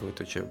вопроса А,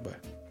 двоеточие Б.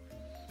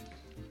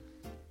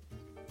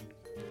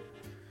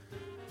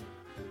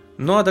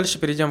 Ну а дальше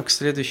перейдем к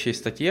следующей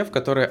статье, в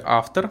которой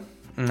автор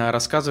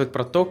рассказывает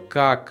про то,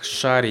 как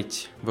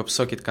шарить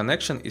WebSocket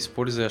Connection,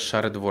 используя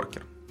Shared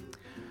Worker.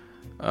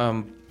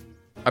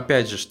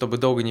 Опять же, чтобы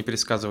долго не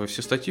пересказывать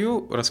всю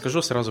статью,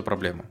 расскажу сразу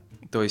проблему.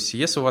 То есть,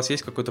 если у вас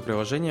есть какое-то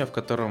приложение, в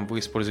котором вы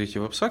используете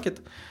WebSocket,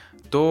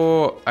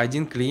 то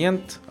один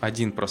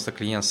просто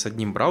клиент с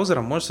одним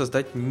браузером может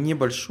создать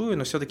небольшую,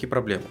 но все-таки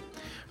проблему.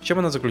 В чем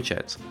она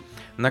заключается?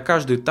 На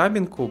каждую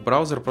табинку,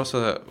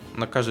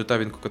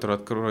 которую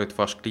откроет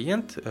ваш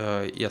клиент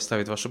и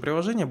оставит ваше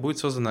приложение, будет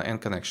создано N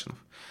коннекшенов.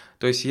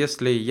 То есть,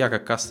 если я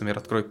как кастомер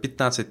открою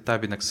 15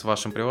 табинок с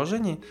вашим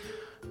приложением,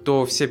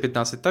 то все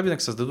 15 табинок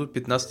создадут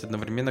 15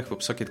 одновременных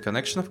WebSocket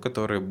коннекшенов,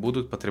 которые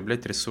будут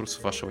потреблять ресурс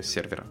вашего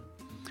сервера.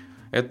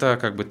 Это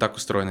как бы так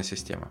устроена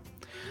система.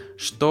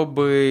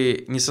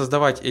 Чтобы не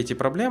создавать эти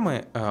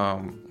проблемы,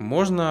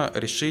 можно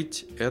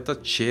решить это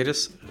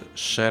через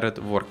shared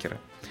workers.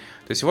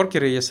 То есть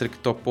workers, если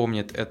кто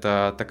помнит,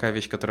 это такая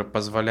вещь, которая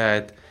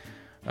позволяет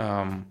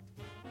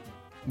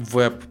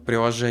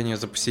веб-приложению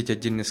запустить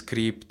отдельный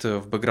скрипт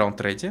в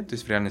бэкграунд-треде. То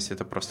есть в реальности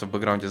это просто в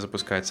бэкграунде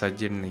запускается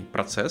отдельный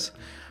процесс,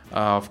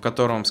 с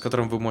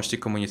которым вы можете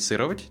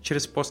коммуницировать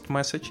через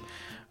post-message.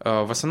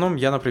 В основном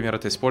я, например,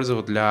 это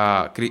использовал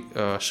для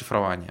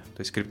шифрования.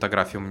 То есть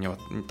криптография у меня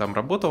там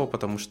работала,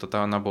 потому что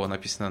она была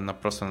написана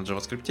просто на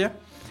JavaScript.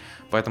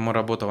 Поэтому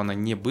работала она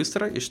не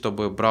быстро, и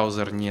чтобы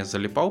браузер не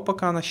залипал,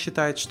 пока она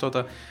считает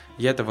что-то,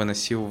 я это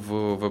выносил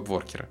в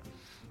веб-воркеры.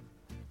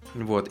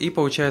 Вот. И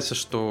получается,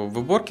 что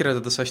веб-воркер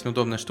это достаточно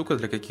удобная штука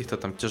для каких-то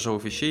там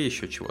тяжелых вещей,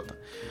 еще чего-то.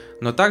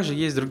 Но также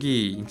есть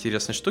другие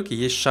интересные штуки,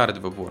 есть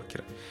shared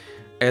веб-воркеры.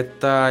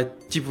 Это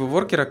тип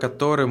веб-воркера,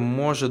 который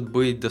может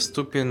быть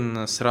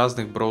доступен с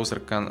разных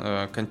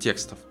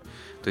браузер-контекстов.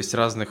 То есть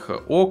разных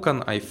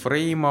окон,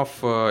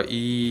 айфреймов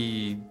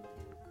и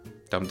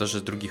там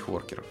даже других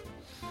воркеров.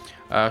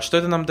 Что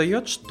это нам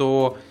дает?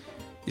 Что,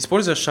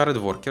 используя shared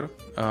worker,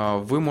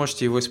 вы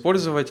можете его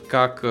использовать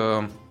как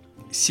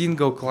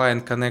single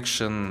client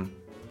connection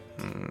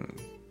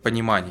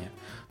понимание.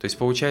 То есть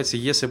получается,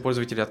 если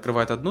пользователь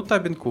открывает одну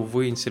табинку,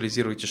 вы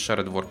инициализируете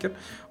shared worker,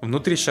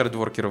 внутри shared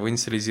worker вы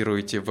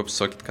инициализируете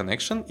WebSocket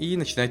Connection и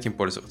начинаете им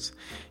пользоваться.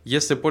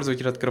 Если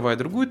пользователь открывает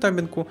другую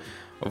табинку,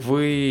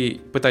 вы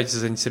пытаетесь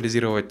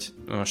заинициализировать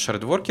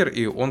shared worker,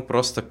 и он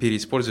просто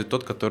переиспользует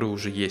тот, который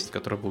уже есть,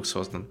 который был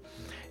создан.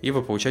 И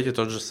вы получаете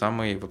тот же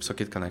самый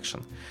WebSocket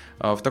Connection.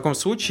 В таком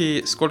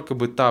случае, сколько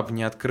бы таб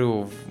не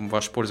открыл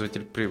ваш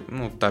пользователь,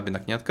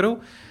 табинок не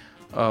открыл,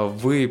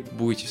 вы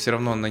будете все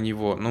равно на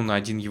него, на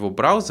один его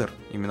браузер,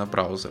 именно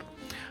браузер,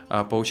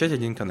 получать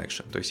один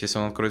connection. То есть, если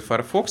он откроет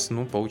Firefox,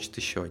 получит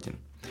еще один.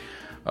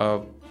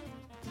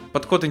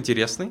 Подход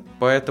интересный,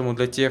 поэтому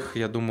для тех,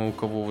 я думаю, у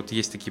кого вот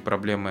есть такие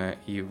проблемы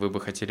и вы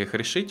бы хотели их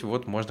решить,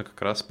 вот можно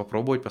как раз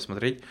попробовать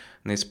посмотреть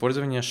на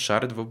использование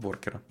shared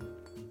webworker.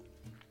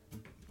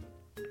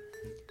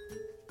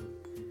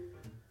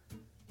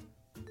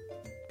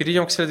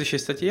 Перейдем к следующей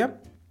статье.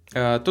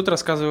 Тут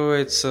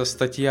рассказывается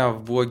статья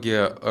в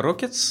блоге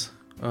Rockset,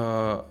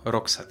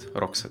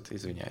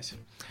 извиняюсь,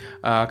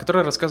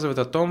 которая рассказывает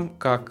о том,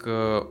 как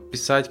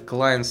писать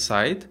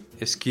client-side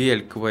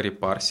SQL query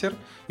parser,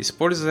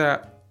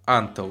 используя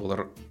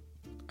Antler.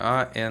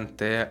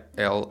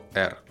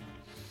 ANTLR.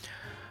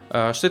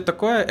 Что это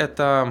такое?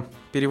 Это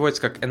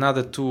переводится как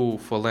Another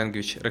Tool for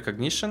Language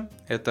Recognition.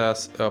 Это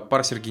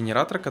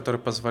парсер-генератор, который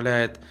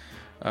позволяет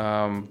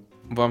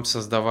вам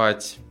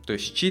создавать, то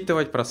есть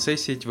считывать,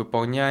 процессить,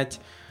 выполнять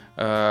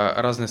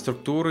разные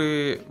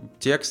структуры,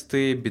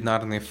 тексты,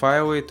 бинарные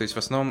файлы. То есть в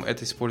основном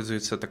это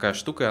используется такая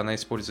штука, она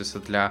используется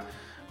для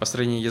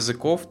построения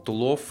языков,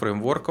 тулов,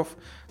 фреймворков.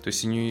 То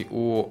есть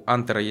у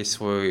Антера есть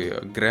свой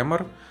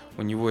grammar,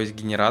 у него есть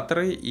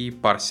генераторы и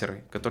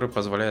парсеры, которые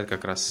позволяют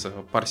как раз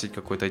парсить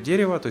какое-то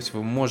дерево. То есть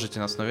вы можете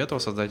на основе этого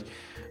создать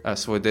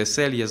свой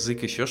DSL,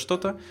 язык, еще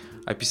что-то,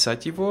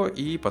 описать его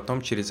и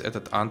потом через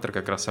этот Антер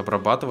как раз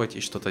обрабатывать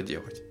и что-то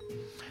делать.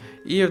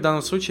 И в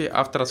данном случае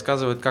автор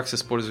рассказывает, как с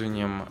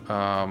использованием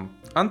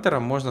Антера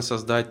можно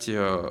создать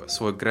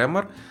свой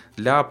grammar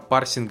для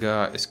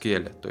парсинга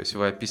SQL. То есть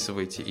вы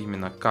описываете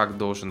именно, как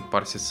должен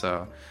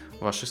парситься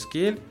ваш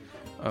SQL,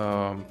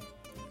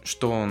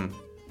 что он,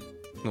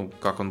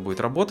 как он будет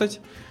работать,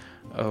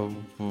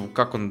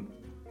 как он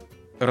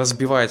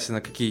разбивается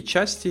на какие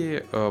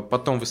части,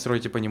 потом вы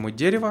строите по нему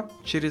дерево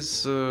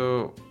через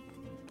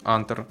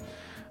Антер.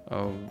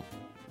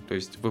 То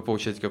есть вы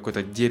получаете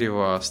какое-то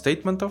дерево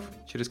стейтментов,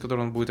 через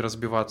которое он будет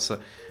разбиваться.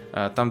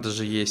 Там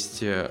даже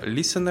есть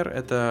listener,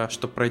 это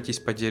чтобы пройтись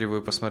по дереву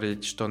и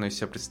посмотреть, что оно из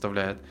себя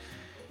представляет.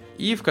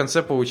 И в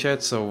конце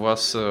получается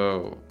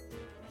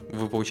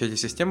вы получаете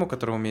систему,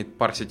 которая умеет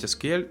парсить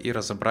SQL и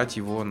разобрать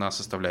его на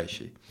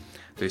составляющие.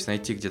 То есть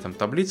найти, где там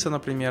таблица,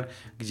 например,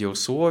 где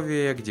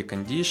условия, где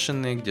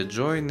кондишены, где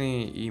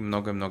джойны и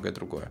многое-многое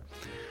другое.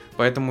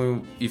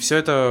 Поэтому и все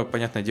это,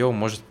 понятное дело,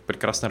 может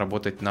прекрасно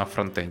работать на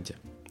фронтенде,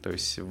 то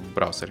есть в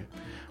браузере.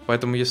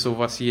 Поэтому, если у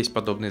вас есть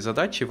подобные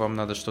задачи, вам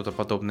надо что-то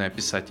подобное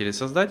описать или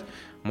создать,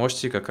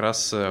 можете как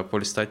раз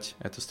полистать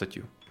эту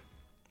статью.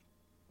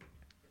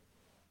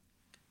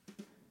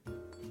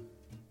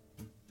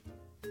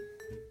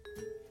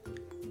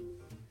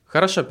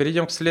 Хорошо,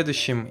 перейдем к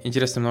следующим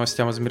интересным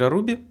новостям из мира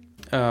Ruby.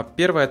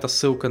 Первая — это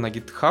ссылка на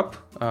GitHub,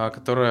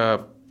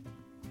 которая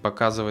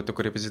показывает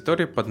такой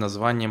репозиторий под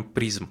названием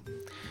Prism.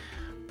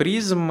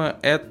 Prism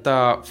 —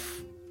 это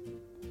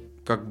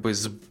как бы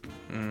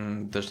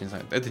даже не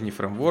знаю, это не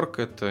фреймворк,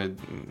 это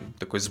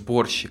такой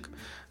сборщик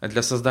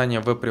для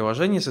создания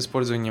веб-приложений с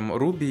использованием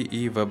Ruby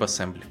и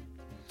WebAssembly.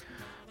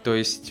 То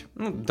есть,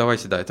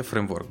 это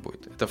фреймворк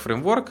будет. Это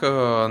фреймворк,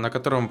 на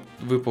котором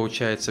вы,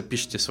 получается,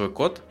 пишете свой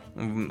код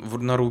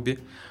на Ruby.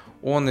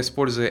 Он,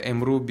 используя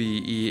mRuby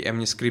и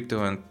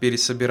mNescript,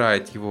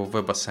 пересобирает его в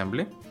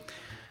WebAssembly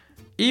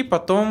и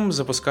потом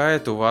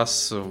запускает у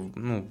вас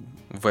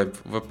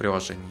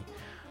веб-приложение.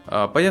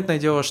 Понятное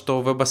дело,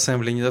 что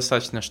WebAssembly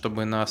недостаточно,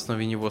 чтобы на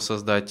основе него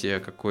создать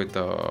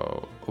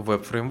какой-то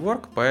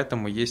веб-фреймворк,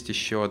 поэтому есть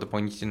еще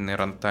дополнительный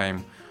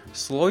runtime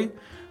слой,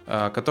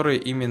 который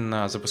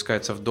именно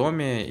запускается в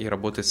доме и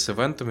работает с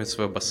ивентами, с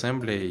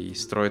WebAssembly и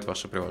строит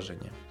ваше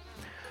приложение.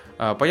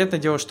 Понятное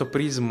дело, что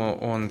Prism,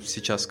 он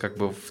сейчас как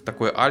бы в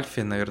такой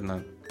альфе,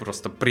 наверное,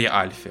 просто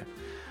при-альфе.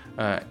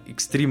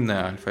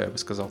 Экстримная альфа, я бы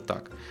сказал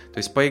так. То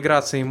есть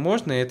поиграться им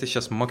можно, и это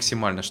сейчас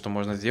максимально, что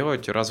можно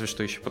сделать, разве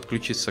что еще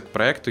подключиться к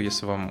проекту,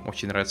 если вам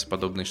очень нравятся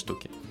подобные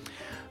штуки.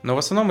 Но в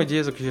основном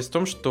идея заключается в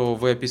том, что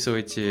вы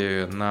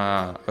описываете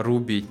на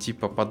Ruby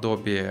типа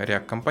подобие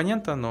React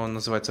компонента, но он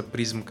называется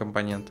Prism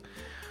компонент.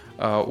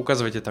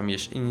 Указываете, там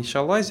есть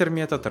initializer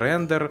метод,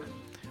 render,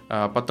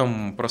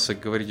 потом просто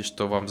говорите,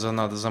 что вам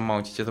надо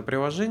замаунтить это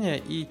приложение,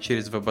 и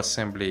через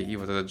WebAssembly и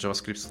вот этот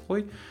JavaScript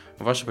слой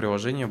ваше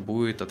приложение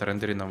будет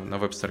отрендерено на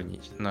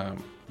веб-странице,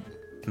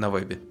 на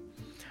вебе.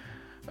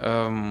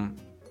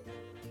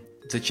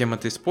 Зачем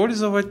это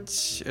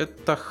использовать?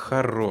 Это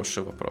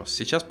хороший вопрос.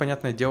 Сейчас,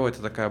 понятное дело,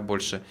 это такая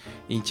больше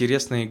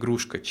интересная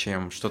игрушка,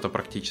 чем что-то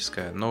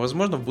практическое. Но,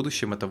 возможно, в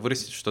будущем это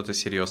вырастет в что-то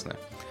серьезное.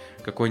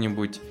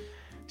 Какой-нибудь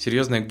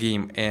серьезный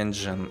game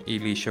engine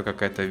или еще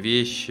какая-то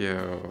вещь,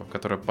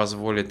 которая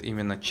позволит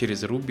именно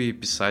через Ruby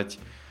писать,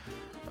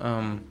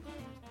 типа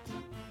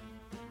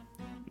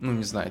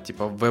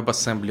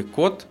WebAssembly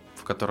код,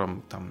 в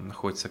котором там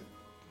находится,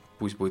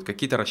 пусть будут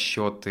какие-то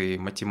расчеты,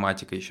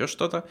 математика, еще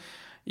что-то,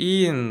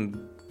 и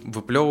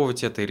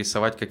выплевывать это и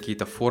рисовать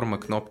какие-то формы,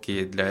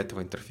 кнопки для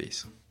этого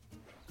интерфейса.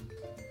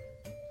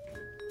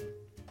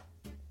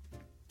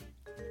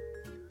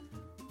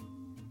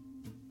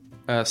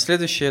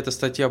 Следующая — это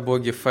статья в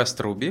блоге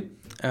FastRuby,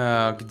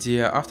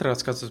 где автор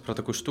рассказывает про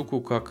такую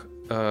штуку, как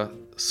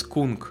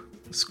Skunk.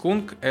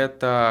 Skunk —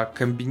 это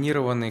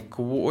комбинированный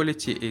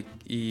quality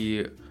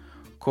и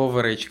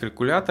coverage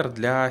калькулятор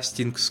для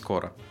Sting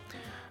Score.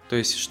 То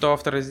есть, что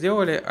авторы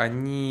сделали,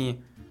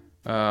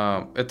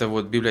 это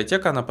вот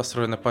библиотека, она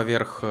построена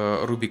поверх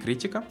Ruby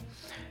Critica,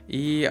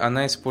 и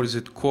она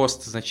использует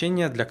cost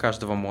значения для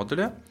каждого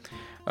модуля.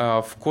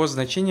 В cost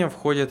значения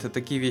входят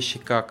такие вещи,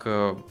 как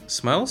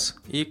smells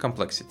и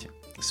complexity.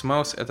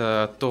 Smells —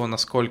 это то,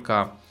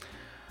 насколько,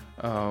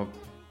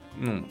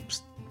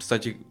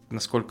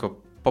 насколько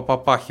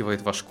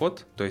попахивает ваш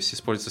код, то есть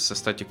используется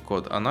static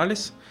code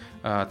анализ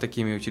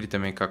такими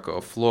утилитами, как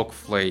flock,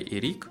 flay и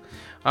rig,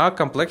 а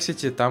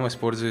complexity там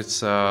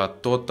используется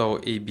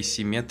total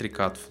ABC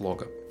метрика от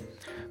флога.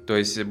 То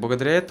есть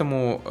благодаря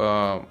этому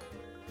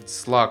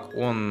Slack,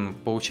 он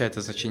получает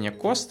это значение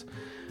cost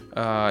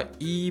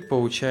и,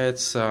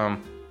 получается,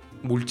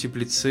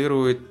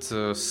 мультиплицирует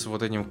с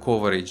вот этим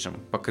coverage,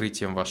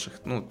 покрытием ваших,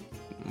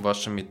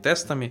 вашими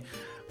тестами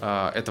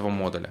этого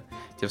модуля.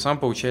 Тем самым,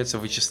 получается,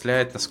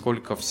 вычисляет,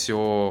 насколько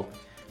все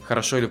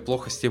хорошо или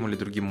плохо с тем или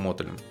другим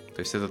модулем. То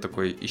есть это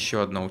такой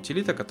еще одна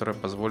утилита, которая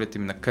позволит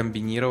именно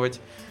комбинировать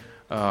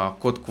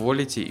код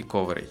quality и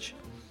coverage.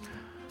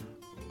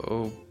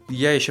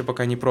 Я еще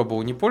пока не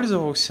пробовал, не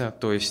пользовался,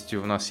 то есть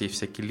у нас есть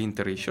всякие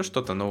линтеры и еще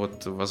что-то, но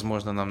вот,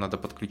 возможно, нам надо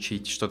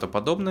подключить что-то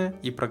подобное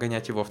и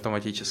прогонять его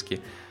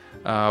автоматически.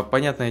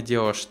 Понятное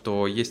дело,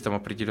 что есть там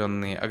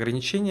определенные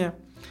ограничения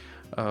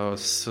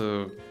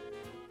с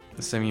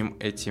самим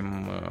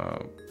этим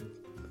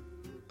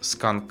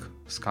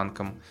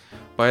сканком,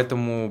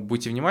 поэтому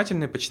будьте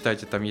внимательны,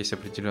 почитайте, там есть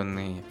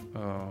определенные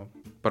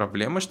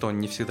проблемы, что он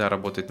не всегда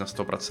работает на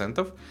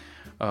 100%,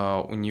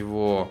 у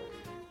него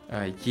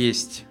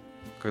есть...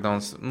 когда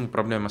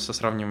проблема со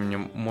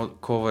сравниванием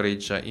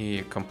coverage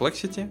и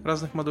complexity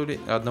разных модулей,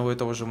 одного и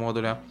того же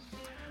модуля.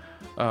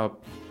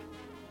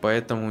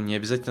 Поэтому не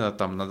обязательно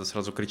там надо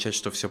сразу кричать,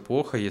 что все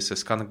плохо, если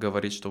сканер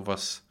говорит, что у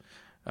вас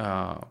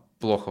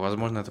плохо.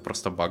 Возможно, это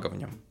просто баг в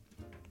нем.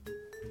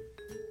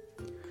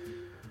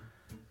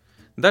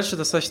 Дальше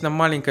достаточно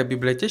маленькая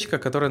библиотечка,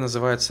 которая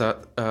называется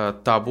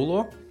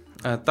Tabulo.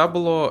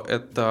 Tabulo —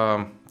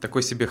 это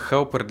такой себе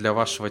хелпер для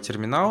вашего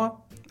терминала,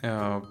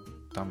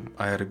 там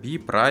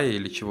IRB, Pry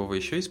или чего вы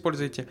еще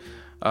используете,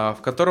 в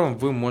котором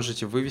вы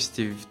можете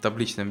вывести в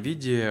табличном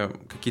виде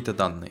какие-то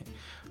данные.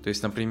 То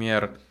есть,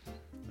 например,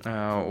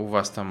 у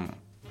вас там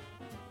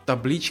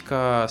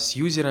табличка с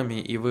юзерами,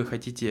 и вы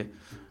хотите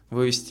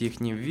вывести их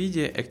не в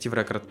виде Active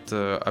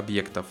Record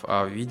объектов,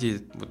 а в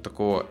виде вот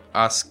такого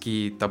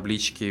ASCII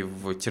таблички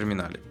в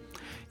терминале.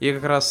 И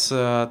как раз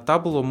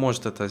Tabulo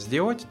может это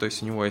сделать, то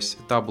есть у него есть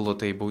Tabulo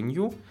Table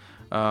New,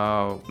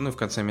 ну и в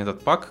конце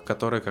метод pack,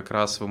 который как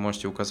раз вы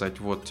можете указать,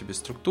 вот тебе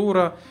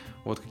структура,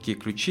 вот какие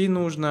ключи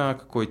нужно,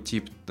 какой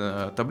тип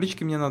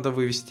таблички мне надо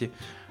вывести.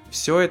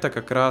 Все это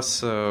как раз,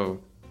 то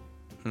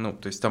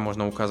есть там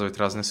можно указывать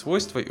разные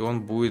свойства, и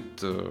он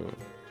будет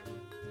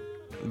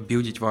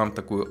билдить вам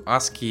такую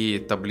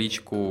ASCII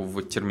табличку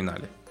в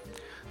терминале.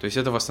 То есть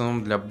это в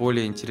основном для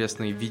более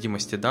интересной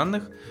видимости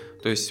данных.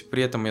 То есть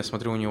при этом я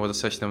смотрю, у него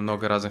достаточно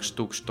много разных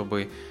штук,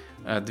 чтобы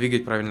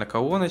двигать правильно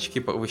колоночки,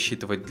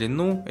 высчитывать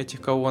длину этих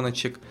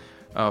колоночек.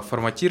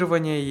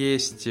 Форматирование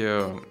есть,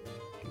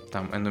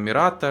 там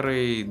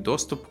энумераторы,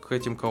 доступ к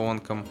этим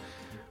колонкам,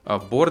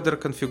 бордер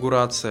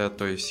конфигурация,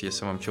 то есть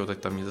если вам чего-то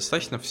там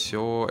недостаточно,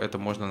 все это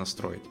можно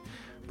настроить.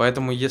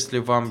 Поэтому если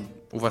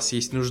у вас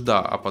есть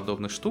нужда о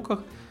подобных штуках,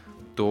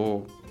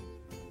 то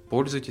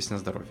пользуйтесь на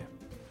здоровье.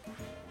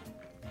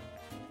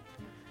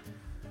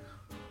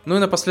 Ну и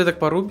напоследок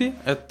по Ruby.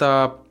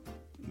 Это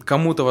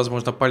кому-то,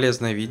 возможно,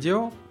 полезное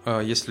видео.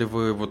 Если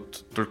вы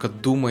вот только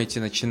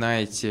думаете,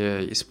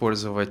 начинаете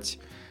использовать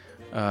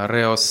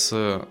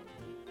Rails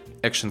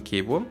Action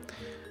Cable,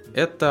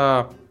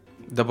 это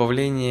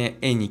добавление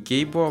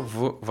AnyCable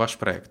в ваш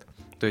проект.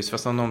 То есть в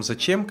основном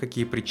зачем,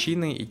 какие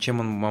причины и чем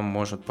он вам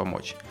может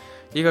помочь.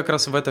 И как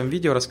раз в этом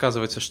видео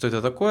рассказывается, что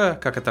это такое,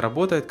 как это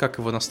работает, как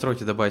его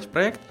настроить и добавить в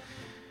проект,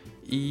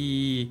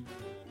 и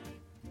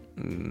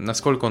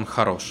насколько он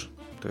хорош.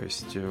 То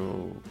есть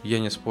я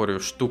не спорю,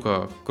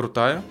 штука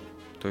крутая.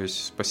 То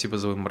есть спасибо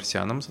злым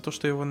марсианам за то,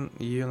 что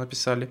ее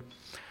написали.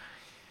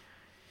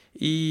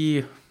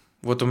 И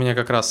вот у меня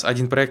как раз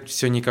один проект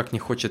все никак не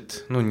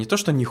хочет, не то,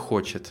 что не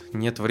хочет,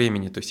 нет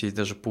времени. То есть есть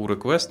даже pull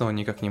request, но он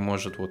никак не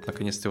может вот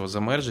наконец-то его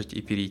замержить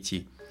и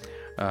перейти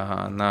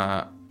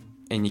на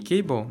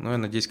AnyCable. Но я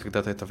надеюсь,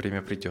 когда-то это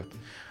время придет.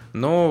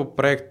 Но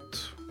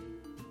проект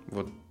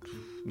вот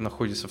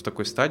находится в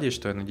такой стадии,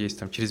 что я надеюсь,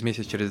 там через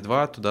месяц, через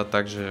два туда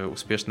также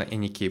успешно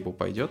AnyCable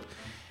пойдет,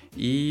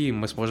 и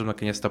мы сможем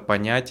наконец-то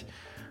понять,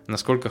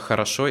 насколько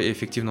хорошо и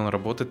эффективно он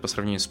работает по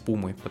сравнению с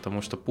Puma,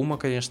 потому что Puma,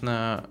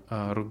 конечно,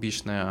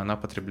 рубишная, она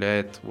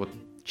потребляет вот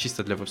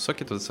чисто для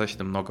веб-сокета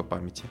достаточно много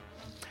памяти.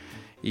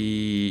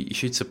 И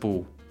еще и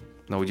CPU.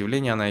 На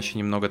удивление, она еще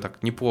немного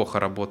так неплохо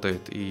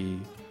работает и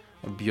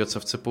бьется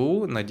в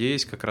CPU.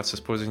 Надеюсь, как раз с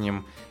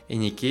использованием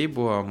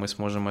AnyCable мы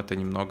сможем это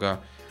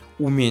немного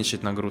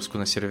уменьшить нагрузку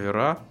на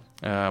сервера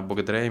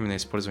благодаря именно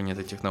использованию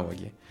этой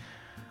технологии.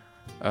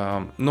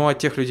 Ну а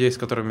тех людей, с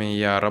которыми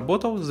я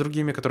работал, с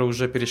другими, которые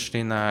уже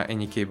перешли на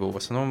AnyCable, в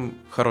основном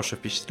хорошее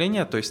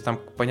впечатление. То есть там,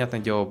 понятное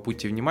дело,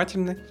 будьте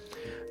внимательны.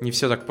 Не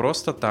все так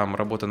просто. Там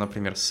работа,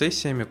 например, с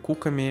сессиями,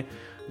 куками,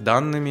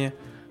 данными.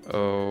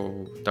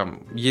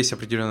 Там есть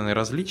определенные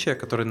различия,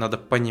 которые надо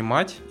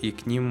понимать и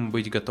к ним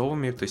быть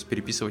готовыми. То есть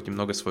переписывать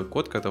немного свой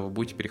код, когда вы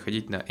будете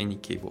переходить на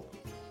AnyCable.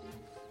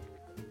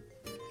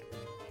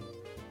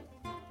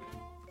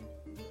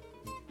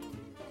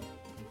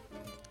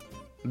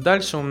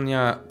 Дальше у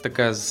меня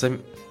такая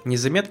не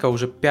заметка, а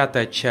уже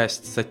 5-я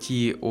часть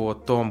статьи о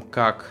том,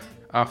 как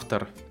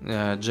автор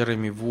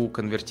Джереми Ву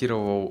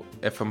конвертировал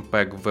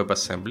FMPEG в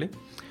WebAssembly.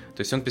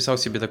 То есть он писал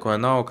себе такой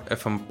аналог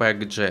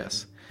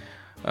FMPEG.js.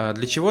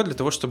 Для чего? Для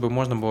того, чтобы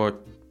можно было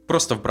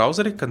просто в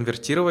браузере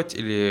конвертировать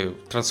или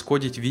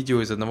транскодить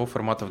видео из одного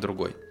формата в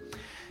другой.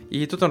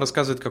 И тут он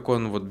рассказывает, как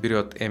он вот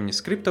берет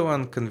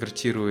MNIScriptOne,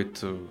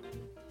 конвертирует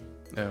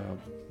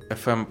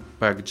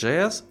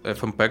Fmpeg.js,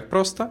 Fmpeg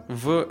просто,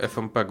 в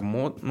Fmpeg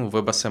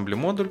WebAssembly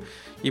модуль,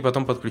 и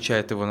потом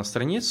подключает его на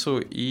страницу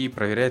и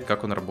проверяет,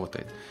 как он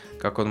работает.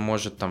 Как он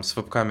может там с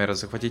веб-камеры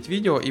захватить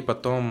видео и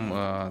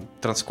потом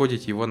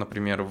транскодить его,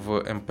 например, в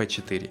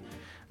MP4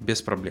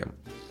 без проблем.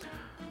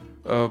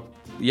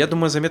 Я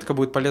думаю, заметка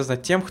будет полезна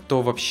тем,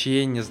 кто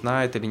вообще не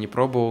знает или не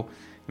пробовал,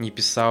 не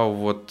писал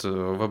вот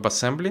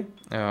WebAssembly.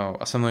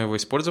 Основное его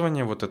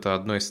использование, вот это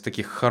одно из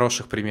таких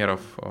хороших примеров,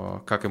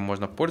 как им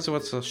можно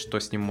пользоваться, что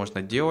с ним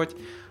можно делать.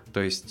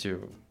 То есть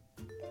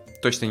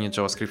точно не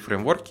JavaScript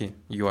фреймворки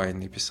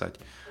UI писать,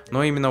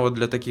 но именно вот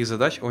для таких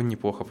задач он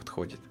неплохо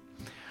подходит.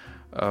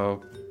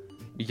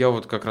 Я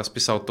вот как раз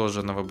писал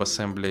тоже на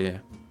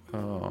WebAssembly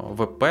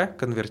WP,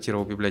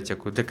 конвертировал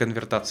библиотеку для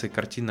конвертации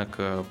картинок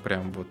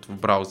прям вот в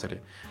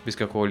браузере, без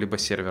какого-либо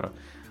сервера.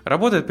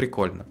 Работает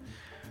прикольно.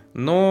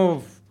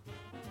 Но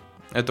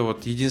это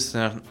вот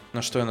единственное,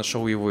 на что я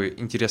нашел его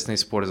интересное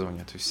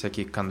использование. То есть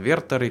всякие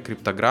конвертеры,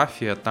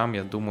 криптография, там,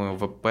 я думаю,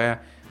 WP,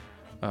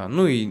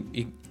 ну и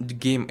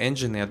Game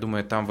Engine, я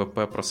думаю, там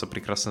WP просто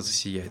прекрасно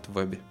засияет в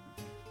вебе.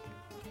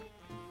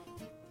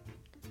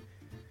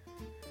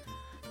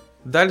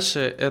 Дальше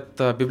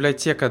это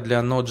библиотека для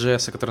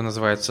Node.js, которая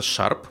называется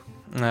Sharp.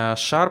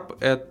 Sharp —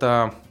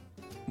 это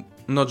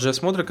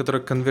Node.js модуль,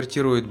 который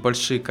конвертирует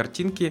большие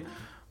картинки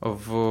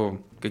в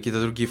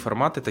какие-то другие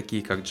форматы,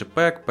 такие как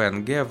JPEG,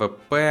 PNG,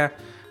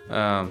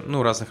 WP,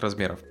 ну, разных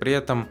размеров. При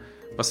этом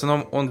в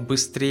основном он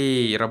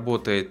быстрее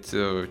работает,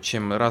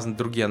 чем разные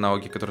другие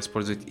аналоги, которые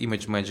используют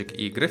ImageMagick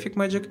и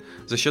GraphicMagick,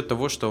 за счет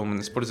того, что он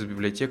использует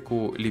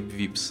библиотеку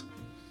libvips.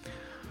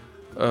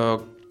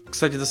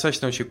 Кстати,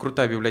 достаточно очень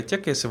крутая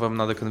библиотека, если вам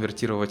надо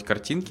конвертировать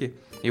картинки.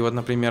 И вот,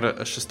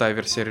 например, 6-я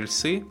версия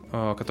рельсы,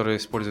 которая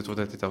использует вот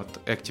этот вот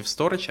Active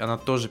Storage, она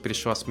тоже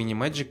перешла с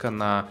MiniMagic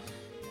на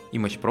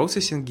Image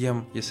Processing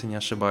Game, если не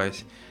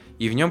ошибаюсь.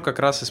 И в нем как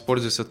раз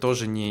используется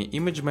тоже не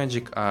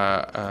ImageMagick,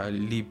 а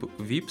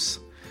libvips,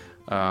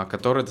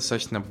 который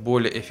достаточно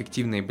более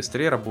эффективно и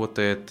быстрее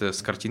работает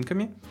с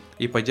картинками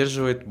и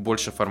поддерживает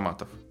больше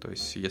форматов. То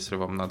есть, если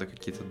вам надо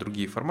какие-то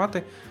другие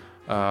форматы,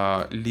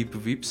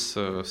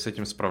 libvips с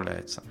этим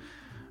справляется.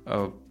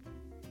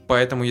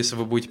 Поэтому, если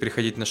вы будете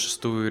переходить на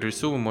 6-ю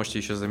рельсу, вы можете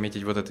еще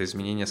заметить вот это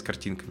изменение с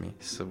картинками,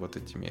 с вот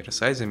этими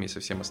ресайзами и со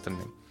всем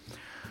остальным.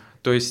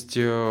 То есть,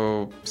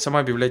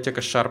 сама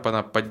библиотека Sharp,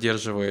 она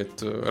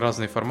поддерживает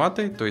разные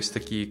форматы, то есть,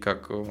 такие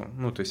как,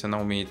 ну, то есть, она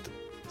умеет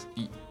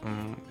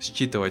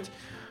считывать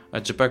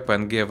JPEG,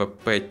 PNG,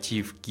 WP,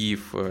 TIFF,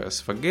 GIF,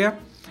 SVG,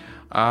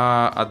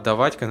 а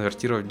отдавать,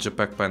 конвертировать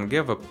JPEG,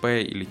 PNG,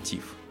 WP или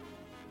TIFF.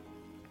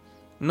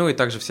 Ну и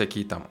также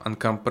всякие там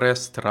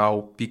uncompressed,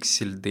 raw,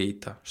 pixel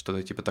data,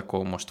 что-то типа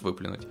такого может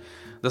выплюнуть.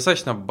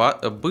 Достаточно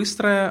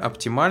быстрая,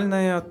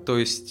 оптимальная, то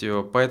есть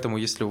поэтому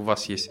если у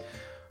вас есть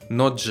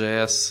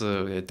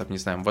Node.js, там, не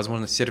знаю,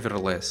 возможно,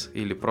 serverless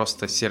или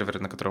просто сервер,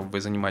 на котором вы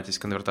занимаетесь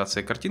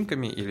конвертацией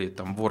картинками, или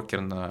там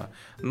воркер на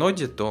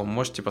ноде, то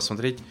можете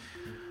посмотреть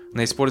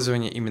на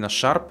использование именно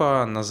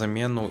Sharp, на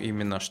замену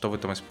именно, что вы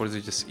там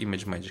используете с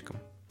ImageMagick.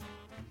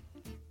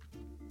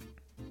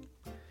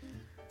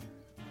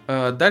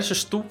 Дальше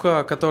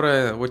штука,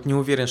 которая вот не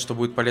уверен, что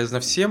будет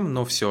полезна всем,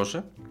 но все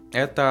же,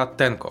 это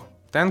Tenko.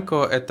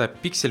 Tenko — это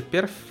Pixel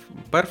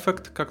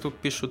Perfect, как тут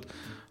пишут,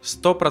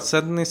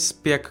 100%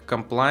 spec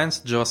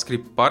compliance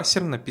JavaScript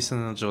парсер,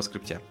 написанный на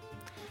JavaScript.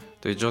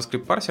 То есть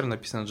JavaScript парсер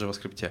написан на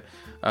JavaScript.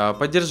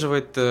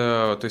 Поддерживает,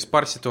 то есть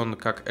парсит он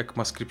как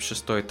ECMAScript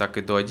 6, так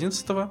и до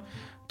 11.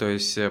 То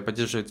есть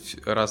поддерживает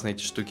разные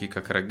эти штуки,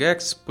 как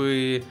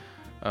regexpy,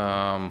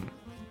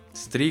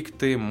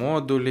 стрикты,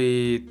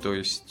 модули, то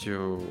есть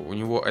у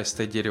него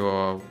ST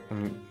дерево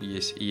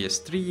есть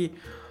ES3,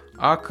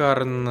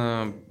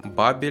 Acorn,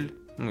 Babel,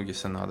 ну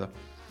если надо.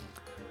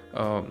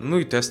 Ну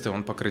и тесты,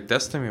 он покрыт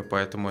тестами,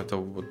 поэтому это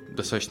вот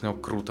достаточно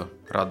круто,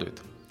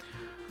 радует.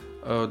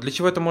 Для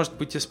чего это может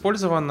быть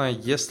использовано,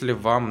 если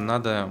вам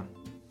надо,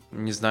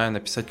 не знаю,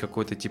 написать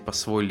какой-то типа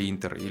свой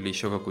линтер или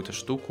еще какую-то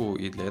штуку,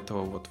 и для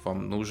этого вот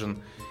вам нужен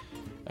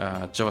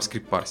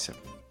JavaScript парсер.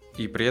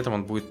 И при этом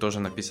он будет тоже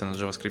написан на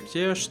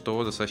JavaScript,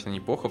 что достаточно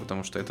неплохо,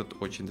 потому что этот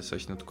очень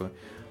достаточно такой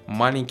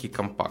маленький,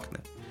 компактный.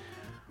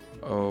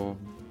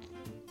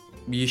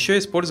 Еще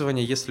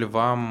использование, если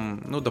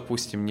вам, ну,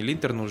 допустим, не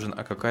линтер нужен,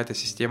 а какая-то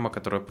система,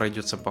 которая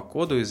пройдется по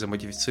коду и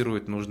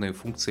замодифицирует нужные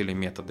функции или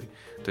методы.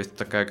 То есть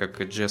такая, как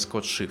JS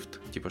Code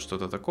Shift, типа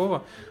что-то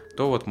такого,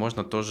 то вот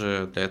можно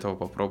тоже для этого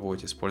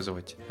попробовать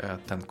использовать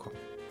Tenko.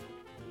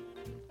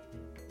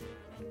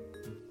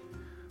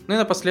 Ну и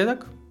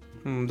напоследок,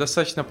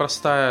 достаточно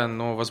простая,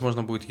 но,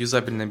 возможно, будет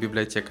юзабельная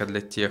библиотека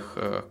для тех,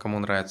 кому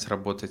нравится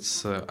работать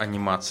с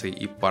анимацией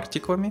и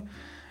партиклами.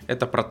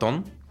 Это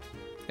Proton.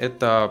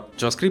 Это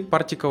JavaScript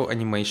Particle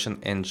Animation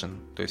Engine.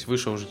 То есть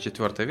вышла уже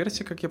 4-я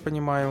версия, как я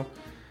понимаю.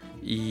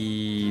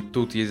 И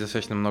тут есть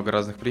достаточно много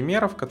разных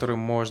примеров, которые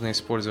можно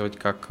использовать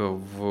как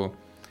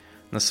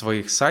на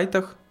своих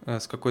сайтах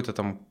с какой-то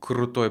там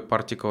крутой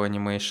Particle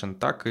Animation,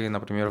 так и,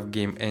 например, в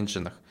Game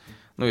Engine.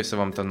 Ну, если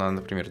вам там надо,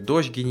 например,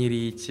 дождь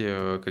генерить,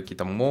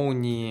 какие-то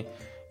молнии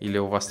или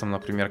у вас там,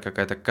 например,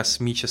 какая-то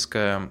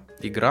космическая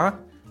игра,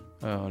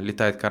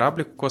 летает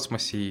кораблик в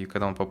космосе, и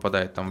когда он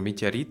попадает там в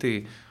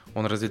метеориты,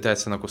 он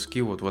разлетается на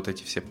куски, вот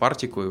эти все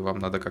партикулы, вам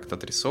надо как-то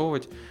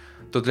отрисовывать,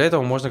 то для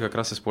этого можно как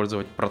раз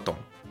использовать Proton.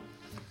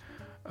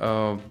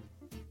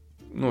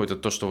 Это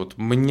то, что вот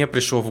мне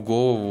пришло в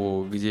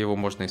голову, где его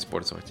можно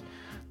использовать.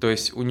 То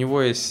есть у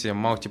него есть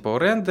multiple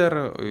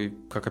render,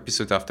 как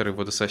описывают авторы,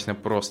 его достаточно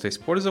просто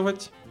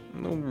использовать.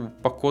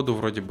 По коду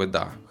вроде бы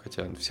да,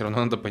 хотя все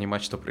равно надо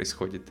понимать, что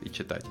происходит, и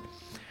читать.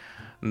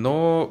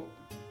 Но,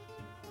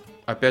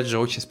 опять же,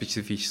 очень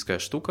специфическая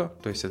штука,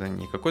 то есть это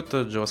не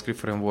какой-то JavaScript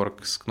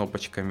фреймворк с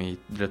кнопочками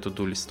для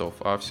to-do листов,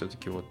 а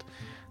все-таки вот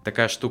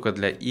такая штука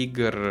для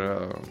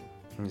игр,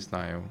 не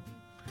знаю,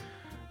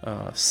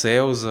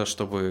 sales,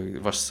 чтобы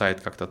ваш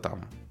сайт как-то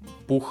там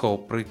пухал,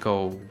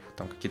 прыгал,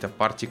 там какие-то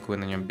партикулы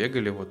на нем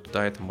бегали, вот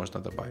туда это можно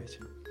добавить.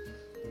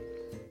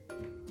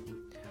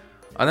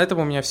 А на этом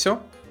у меня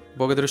все.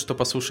 Благодарю, что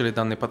послушали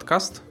данный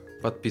подкаст.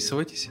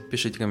 Подписывайтесь,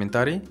 пишите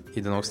комментарии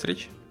и до новых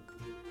встреч.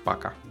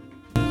 Пока.